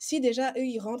 «Si déjà eux,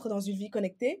 ils rentrent dans une vie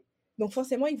connectée, donc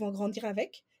forcément ils vont grandir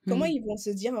avec. Comment Mmh. ils vont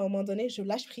se dire à un moment donné: "Je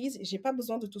lâche prise, j'ai pas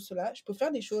besoin de tout cela, je peux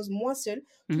faire des choses moi seul,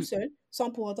 tout Mmh. seul, sans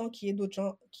pour autant qu'il y ait d'autres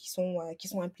gens qui sont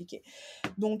impliqués"?»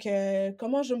 Donc,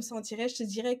 comment je me sentirais? Je te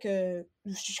dirais que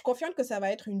je suis confiante que ça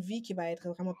va être une vie qui va être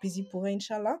vraiment paisible pour eux,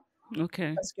 inch'Allah. OK.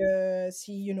 Parce que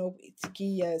si,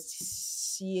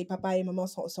 si papa et maman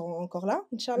sont encore là,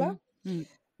 Mmh. inch'Allah. Mmh.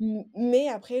 Mais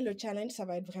après, le challenge, ça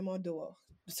va être vraiment dehors.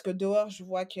 Parce que dehors, je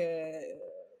vois que,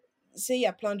 tu sais, il y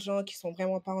a plein de gens qui sont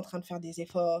vraiment pas en train de faire des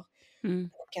efforts Mmh.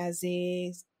 pour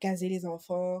caser les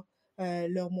enfants,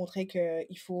 leur montrer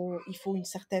il faut une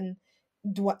certaine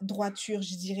droiture,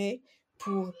 je dirais,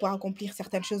 pour accomplir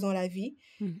certaines choses dans la vie.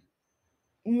 Mmh.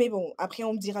 Mais bon, après,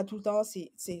 on me dira tout le temps,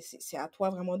 c'est à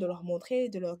toi vraiment de leur montrer,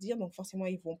 de leur dire. Donc forcément,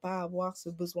 ils vont pas avoir ce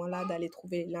besoin-là d'aller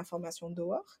trouver l'information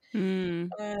dehors. Mmh.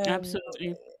 Hem,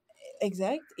 Absolutely.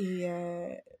 exact et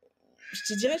je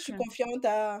te dirais, je suis OK. confiante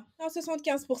à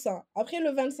 75. Après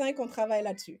le 25, on travaille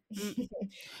là-dessus. Mmh.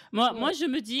 Moi, Ouais. je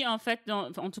me dis, en fait,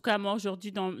 en tout cas, moi,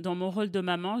 aujourd'hui, dans mon rôle de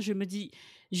maman, je me dis: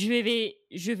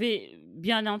 je vais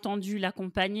bien entendu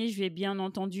l'accompagner, je vais bien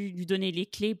entendu lui donner les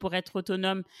clés pour être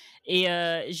autonome et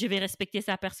je vais respecter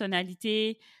sa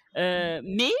personnalité,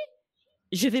 mais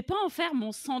je vais pas en faire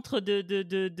mon centre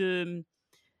de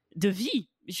vie.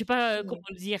 Je sais pas, comment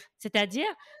Ouais. le dire. C'est-à-dire,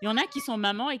 il y en a qui sont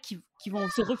mamans et qui vont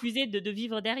se refuser de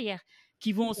vivre derrière,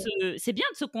 qui vont se Ouais. c'est bien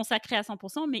de se consacrer à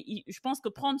 100, mais je pense que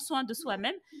prendre soin de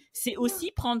soi-même, c'est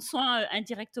aussi prendre soin,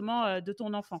 indirectement, de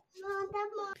ton enfant.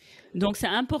 Donc c'est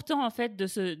important, en fait, de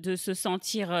se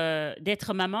sentir,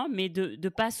 d'être maman, mais de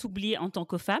pas s'oublier en tant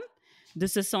que femme, de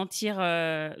se sentir,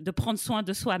 de prendre soin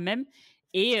de soi-même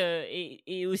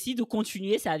et aussi de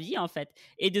continuer sa vie, en fait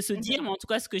et de se dire: «Moi, en tout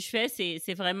cas, ce que je fais,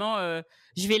 c'est vraiment,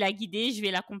 je vais la guider, je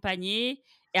vais l'accompagner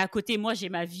et à côté, moi, j'ai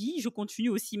ma vie, je continue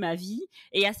aussi ma vie»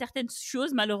 et il y a certaines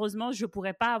choses, malheureusement, je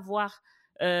pourrais pas avoir,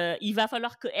 il va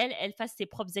falloir qu'elle, elle fasse ses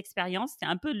propres expériences. C'est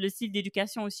un peu le style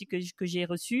d'éducation aussi que j'ai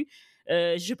reçu.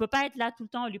 Je peux pas être là tout le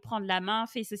temps, lui prendre la main,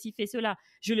 fais ceci, fais cela.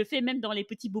 Je le fais même dans les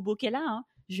petits bobos qu'elle a, hein.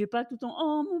 Je vais pas tout le temps: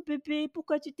 «Oh mon pépé,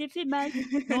 pourquoi tu t'es fait mal?»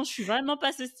 Non, je suis vraiment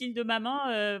pas ce style de maman,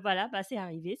 voilà, bah, c'est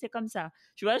arrivé, c'est comme ça.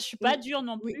 Tu vois? Je suis pas Oui, dure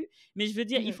non oui. plus, mais je veux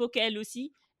dire, il Mmh. faut qu'elle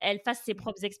aussi, elle fasse ses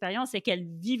propres expériences et qu'elle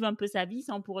vive un peu sa vie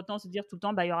sans pour autant se dire tout le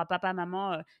temps: «Bah, il y aura papa,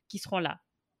 maman, qui seront là».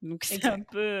 Donc c'est un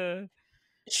Exact. peu,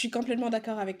 Je suis complètement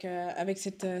d'accord avec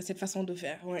cette façon de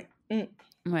faire, ouais.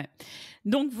 Mmh. ouais.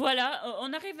 Donc voilà,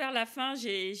 on arrive vers la fin.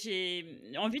 J'ai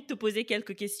envie de te poser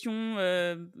quelques questions.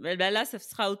 Bah, là, ça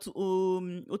sera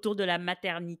autour de la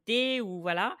maternité ou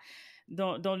voilà,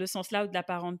 dans le sens là ou de la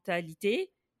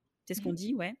parentalité. C'est ce qu'on Mmh.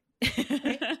 dit, ouais.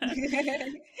 Oui.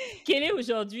 Quelle est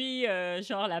aujourd'hui,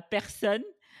 genre la personne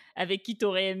avec qui tu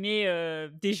aurais aimé,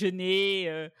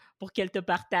 déjeuner, pour qu'elle te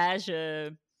partage,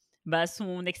 bah,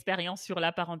 son expérience sur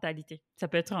la parentalité? Ça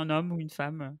peut être un homme ou une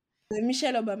femme.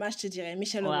 Michelle Obama, je te dirais,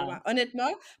 Michelle Waouh, Obama. Honnêtement,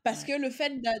 parce ouais. que le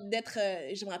fait d'être,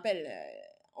 je me rappelle,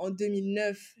 en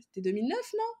 2009, c'était 2009,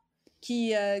 non?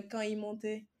 Quand il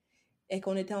montait et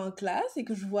qu'on était en classe et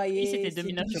que Oui, c'était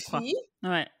 2009, je crois.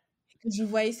 Ouais, je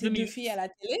voyais ces 2 filles à 2008. la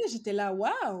télé, j'étais là: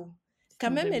 «Waouh! C'était Quand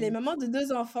en même, elle est 2008. maman de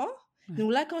 2 enfants». Ouais.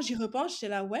 Donc là, quand j'y repense, j'étais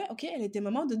là: «Ouais, OK, elle était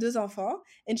maman de 2 enfants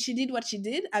and she did what she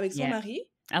did avec son Yeah. mari».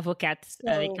 Avocate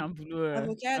avec So, un boulot,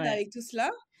 avocate ouais, avec tout cela.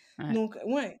 ouais. Donc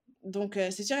ouais. Donc,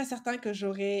 c'est sûr et certain que je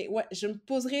me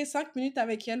poserai 5 minutes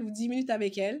avec elle ou 10 minutes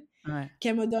avec elle, Ouais,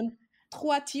 qu'elle me donne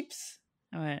 3 tips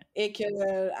ouais. et que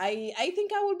I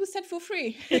think I will be set for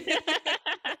free.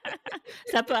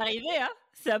 Ça peut arriver, hein?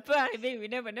 Ça peut arriver, we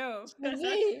never know. Je te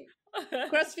dis,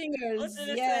 cross On fingers, te le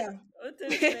souhaite, yeah. on te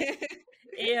le souhaite.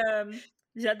 Et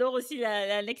j'adore aussi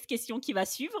la next question qui va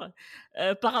suivre,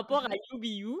 par rapport à You Be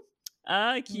You,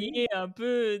 hein, qui Oui, est un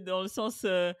peu dans le sens,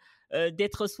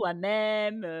 d'être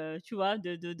soi-même, tu vois?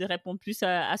 De répondre plus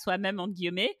à «soi-même» entre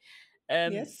guillemets.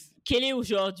 yes. Quelle est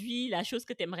aujourd'hui la chose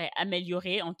que tu aimerais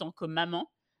améliorer en tant que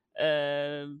maman,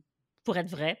 heu, pour être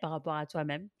vraie par rapport à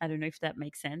toi-même? I don't know if that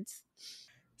makes sense.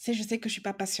 Je sais que je suis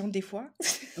pas patiente des fois.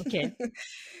 OK,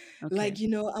 OK. Like,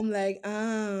 I'm like,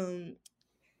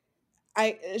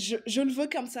 je le veux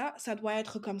comme ça doit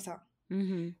être comme ça.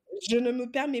 Mmh. Je ne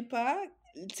me permets pas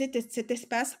cet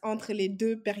espace entre les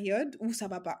 2 périodes où ça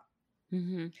va pas.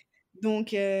 Mmh. Donc,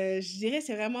 je dirais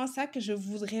c'est vraiment ça que je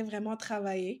voudrais vraiment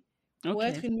travailler pour OK.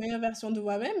 être une meilleure version de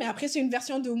moi-même, mais après c'est une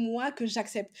version de moi que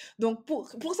j'accepte. Donc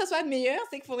pour que ça soit meilleur,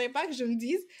 c'est qu'il faudrait que je me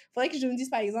dise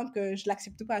par exemple que je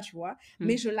l'accepte pas, tu vois?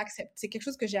 Mais Mmh. je l'accepte. C'est quelque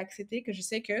chose que j'ai accepté, que je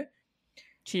sais que,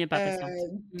 Tu n'es pas patiente.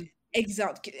 heu Mmh.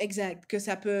 exact, que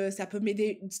ça peut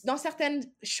m'aider. Dans certaines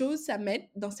choses, ça m'aide,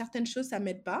 dans certaines choses, ça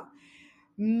m'aide pas,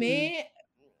 Mmh. mais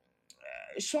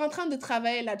je suis en train de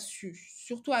travailler là-dessus,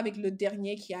 surtout avec le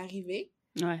dernier qui est arrivé.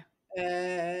 Ouais.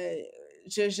 Heu,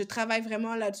 je travaille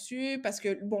vraiment là-dessus parce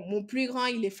que, bon, mon plus grand,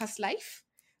 il est fast life,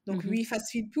 donc Mmh. lui,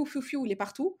 fast feed, piou, piou, piou, il est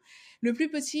partout. Le plus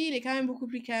petit, il est quand même beaucoup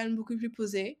plus calme, beaucoup plus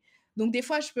posé. Donc des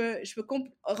fois, je peux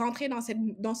rentrer dans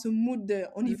ce mood de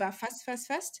on y Mmh. va fast, fast,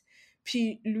 fast.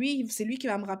 Puis lui, c'est lui qui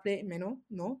va me rappeler, mais non,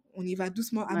 non, on y va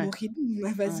doucement à Ouais, mon rythme,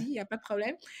 ouais. vas-y, il y a pas de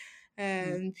problème.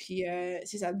 Mmh. Puis,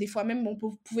 c'est ça. Des fois même, on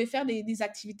pouvait faire des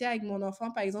activités avec mon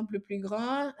enfant, par exemple, le plus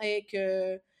grand, et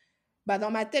que bah,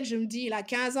 dans ma tête, je me dis: «Il a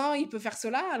 15 ans, il peut faire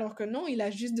cela», alors que non, il a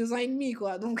juste 2 ans et demi,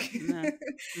 quoi. Donc Ouais,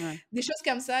 ouais. des choses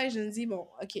comme ça, et je me dis: «Bon,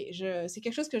 OK, c'est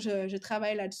quelque chose que je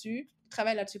travaille là-dessus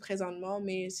présentement,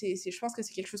 mais je pense que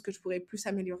c'est quelque chose que je pourrais plus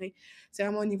améliorer. C'est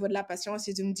vraiment au niveau de la patience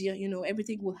et de me dire,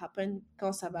 everything will happen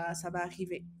quand ça va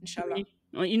arriver, Oui. Inch'Allah.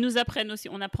 Oui, ils nous apprennent aussi.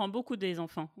 On apprend beaucoup des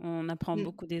enfants. On apprend Mmh.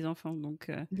 beaucoup des enfants,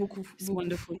 donc Beaucoup, it's beaucoup.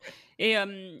 wonderful. Et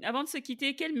avant de se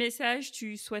quitter, quel message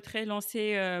tu souhaiterais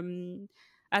lancer,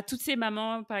 à toutes ces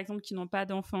mamans, par exemple, qui n'ont pas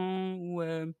d'enfants ou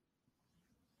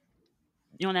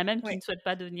il y en a même qui Ouais. ne souhaitent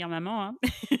pas devenir maman, hein,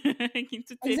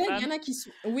 toutes ces Exact, il y femmes. en a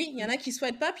oui, il y en a qui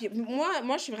souhaitent pas. Puis moi,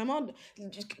 je suis vraiment,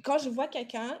 quand je vois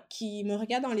quelqu'un qui me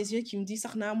regarde dans les yeux et qui me dit: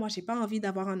 «Sokhna, moi, j'ai pas envie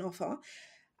d'avoir un enfant»,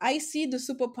 I see the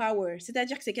superpower.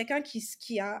 C'est-à-dire que c'est quelqu'un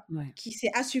Ouais, qui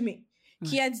s'est assumé,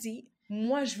 qui ouais, a dit: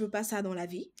 «Moi, je veux pas ça dans la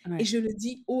vie», et ouais, je le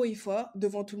dis haut et fort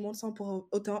devant tout le monde sans pour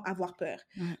autant avoir peur.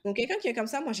 ouais. Donc quelqu'un qui est comme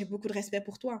ça, moi, j'ai beaucoup de respect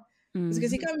pour toi. Parce que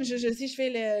c'est Mmh. comme, si je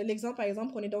fais l'exemple, par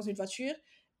exemple, on est dans une voiture,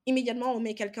 immédiatement, on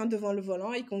met quelqu'un devant le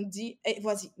volant et qu'on te dit: «Eh,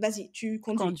 vas-y, tu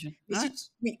conduis». Conduit. Mais Ouais, si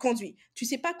t oui, conduis. Tu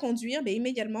sais pas conduire, beh,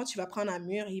 immédiatement, tu vas prendre un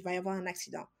mur et il va y avoir un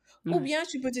accident. Ou ouais, bien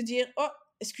tu peux te dire: «Oh,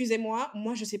 excusez-moi,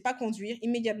 moi je sais pas conduire».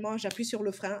 Immédiatement, j'appuie sur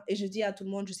le frein et je dis à tout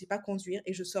le monde: «Je sais pas conduire»,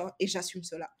 et je sors et j'assume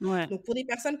cela. ouais. Donc pour des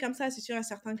personnes comme ça, c'est sûr et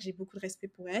certain que j'ai beaucoup de respect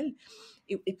pour elles,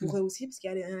 et pour Mmh. eux aussi, parce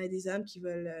qu'il y a des âmes qui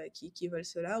veulent, qui veulent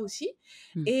cela aussi.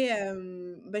 Mmh. Et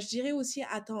bah, je dirais aussi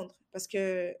attendre, parce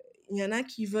qu'il y en a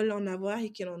qui veulent en avoir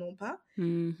et qui n'en ont pas,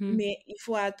 Mmh. mais il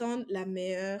faut attendre la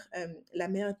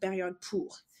meilleure période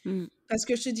pour. Mmh. Parce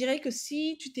que je te dirais que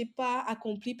si tu t'es pas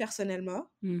accompli personnellement,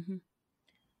 Mmh.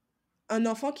 un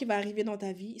enfant qui va arriver dans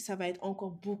ta vie, ça va être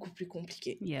encore beaucoup plus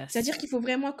compliqué. Yes, C'est-à-dire qu'il faut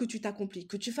vraiment que tu t'accomplis,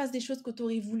 que tu fasses des choses que tu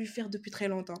aurais voulu faire depuis très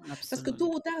longtemps. Parce que absolutely.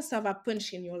 tôt ou tard, ça va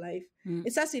punch in your life. Mmh. Et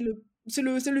ça, c'est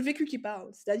le vécu qui parle.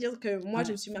 C'est-à-dire que moi, je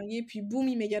Ouais. me suis mariée, puis boum,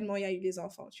 immédiatement, il y a eu les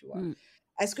enfants, tu vois. Mmh.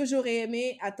 Est-ce que j'aurais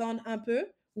aimé attendre un peu?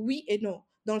 Oui et non.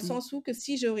 Dans le Mmh. sens où que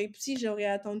si j'aurais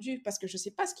attendu, parce que je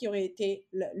sais pas ce qui aurait été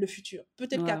le futur.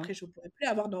 Peut-être Ouais. qu'après, je pourrais plus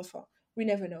avoir d'enfants. We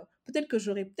never know. Peut-être que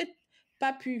j'aurais peut-être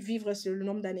pas pu vivre le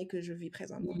nombre d'années que je vis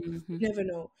présentement. Mmh. We never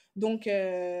know. Donc,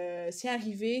 c'est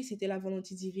arrivé, c'était la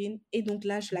volonté divine, et donc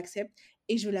là, je l'accepte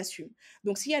et je l'assume.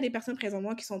 Donc, s'il y a des personnes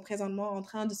présentement qui sont présentement en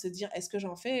train de se dire: «Est-ce que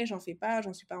j'en fais pas,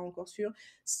 j'en suis pas encore sûre»,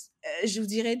 je vous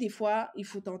dirais des fois, il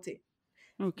faut tenter.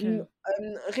 OK.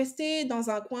 Restez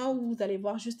dans un coin où vous allez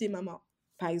voir juste des mamans.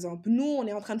 Par exemple, nous, on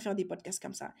est en train de faire des podcasts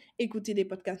comme ça. Écouter des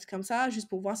podcasts comme ça, juste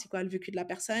pour voir c'est quoi le vécu de la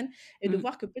personne, et de Mmh.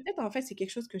 voir que peut-être, en fait, c'est quelque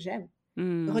chose que j'aime.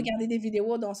 Mmh. Regarder des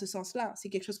vidéos dans ce sens-là, c'est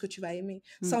quelque chose que tu vas aimer.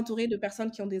 Mmh. S'entourer de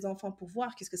personnes qui ont des enfants pour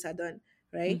voir qu'est-ce que ça donne,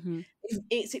 right? Mmh.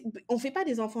 Et on fait pas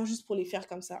des enfants juste pour les faire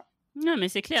comme ça. Non, mais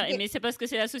c'est clair. Mais c'est parce que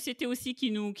c'est la société aussi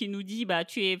qui nous dit, bah,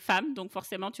 tu es femme, donc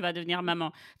forcément, tu vas devenir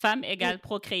maman. Femme égale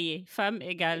procréer. Femme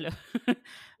égale...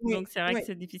 Donc, c'est vrai que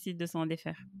c'est difficile de s'en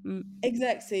défaire.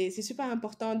 Exact. C'est super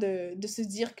important de se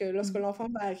dire que lorsque l'enfant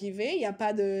va arriver, il n'y a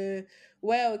pas de...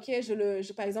 Ouais,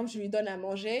 ok, par exemple, je lui donne à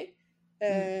manger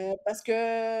parce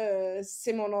que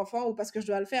c'est mon enfant ou parce que je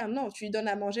dois le faire. Non, tu lui donnes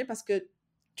à manger parce que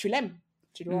tu l'aimes.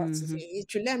 Tu vois,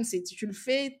 tu l'aimes, tu le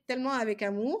fais tellement avec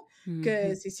amour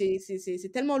que c'est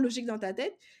tellement logique dans ta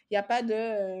tête. Il n'y a pas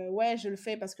de ouais, je le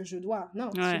fais parce que je dois. Non,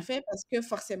 tu le fais parce que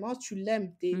forcément tu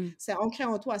l'aimes. C'est ancré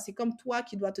en toi. C'est comme toi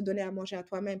qui dois te donner à manger à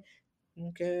toi-même.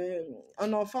 Donc,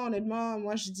 un enfant, honnêtement,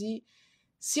 moi je dis,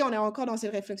 si on est encore dans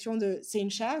cette réflexion de c'est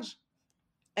une charge,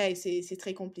 c'est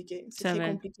très compliqué. C'est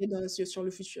très compliqué sur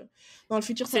le futur. Dans le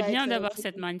futur, ça va être... C'est bien d'avoir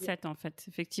cette mindset, en fait,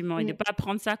 effectivement, et de ne pas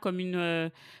prendre ça comme une...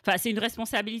 Enfin, c'est une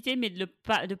responsabilité, mais de ne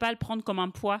pas le prendre comme un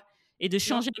poids et de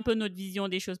changer un peu notre vision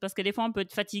des choses. Parce que des fois, on peut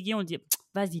être fatigué, on dit,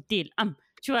 vas-y,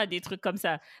 tu vois, des trucs comme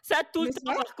ça. Ça, tout le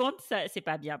temps, par contre, c'est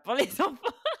pas bien pour les enfants.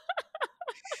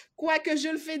 Quoique je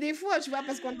le fais des fois, tu vois,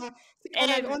 parce qu'on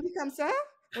a grandi comme ça.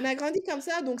 On a grandi comme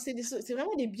ça, donc c'est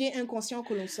vraiment des biais inconscients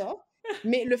que l'on sort.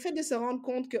 Mais le fait de se rendre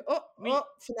compte que,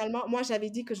 finalement, moi, j'avais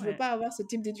dit que je ne veux pas avoir ce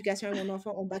type d'éducation avec mon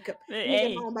enfant en backup.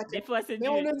 Des fois, c'est mais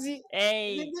dur. on le dit.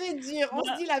 C'est dur. On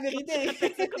se dit la vérité.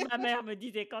 C'est ce que ma mère me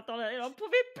disait quand on n'en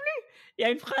pouvait plus. Il y a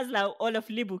une phrase là, All of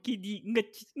Lebo, qui dit ngut.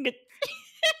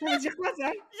 Ça veut dire quoi,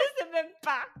 ça? Je sais même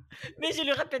pas. Mais je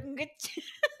le répète, ngut.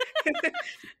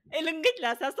 Et le ngut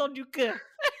là, ça sort du cœur.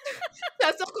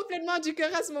 Ça sort complètement du cœur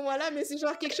à ce moment-là, mais c'est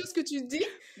genre quelque chose que tu dis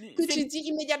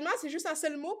immédiatement, c'est juste un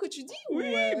seul mot que tu dis?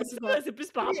 Oui, c'est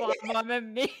plus par rapport à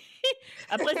moi-même, mais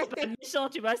après, c'est pas méchant,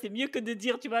 tu vois, c'est mieux que de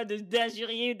dire, tu vois,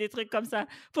 d'injurier, des trucs comme ça.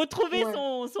 Faut trouver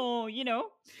son, you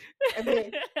know,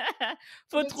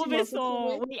 faut trouver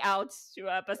son way out, tu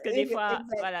vois, parce que des fois,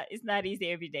 voilà, it's not easy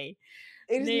every day.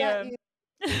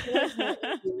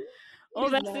 On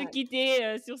va se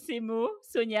quitter sur ces mots.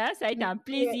 Sonia, ça a été un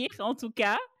plaisir, en tout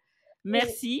cas.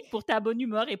 Merci pour ta bonne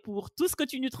humeur et pour tout ce que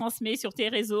tu nous transmets sur tes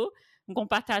réseaux. Donc, on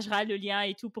partagera le lien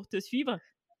et tout pour te suivre.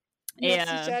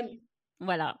 Merci, Chan.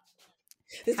 Voilà.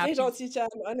 C'est très gentil, Chan.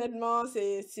 Honnêtement,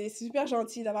 c'est super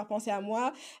gentil d'avoir pensé à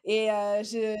moi. Et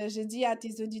je dis à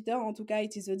tes auditeurs, en tout cas, et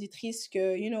tes auditrices,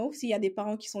 que, s'il y a des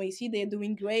parents qui sont ici, they're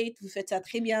doing great, vous faites ça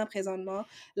très bien présentement.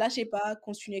 Lâchez pas,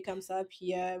 continuez comme ça.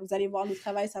 Puis vous allez voir, le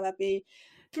travail, ça va payer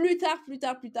plus tard,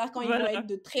 quand ils vont être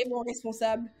de très bons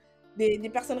responsables, des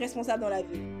personnes responsables dans la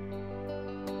vie.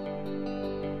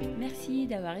 Merci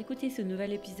d'avoir écouté ce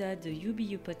nouvel épisode de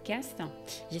You Podcast.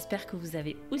 J'espère que vous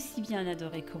avez aussi bien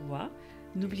adoré que moi.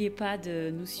 N'oubliez pas de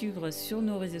nous suivre sur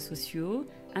nos réseaux sociaux,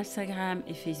 Instagram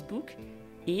et Facebook,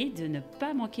 et de ne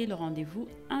pas manquer le rendez-vous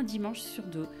un dimanche sur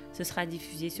 2. Ce sera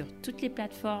diffusé sur toutes les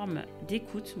plateformes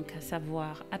d'écoute, donc à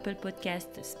savoir Apple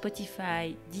Podcast,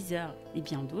 Spotify, Deezer et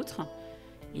bien d'autres.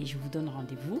 Et je vous donne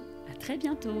rendez-vous à très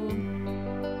bientôt.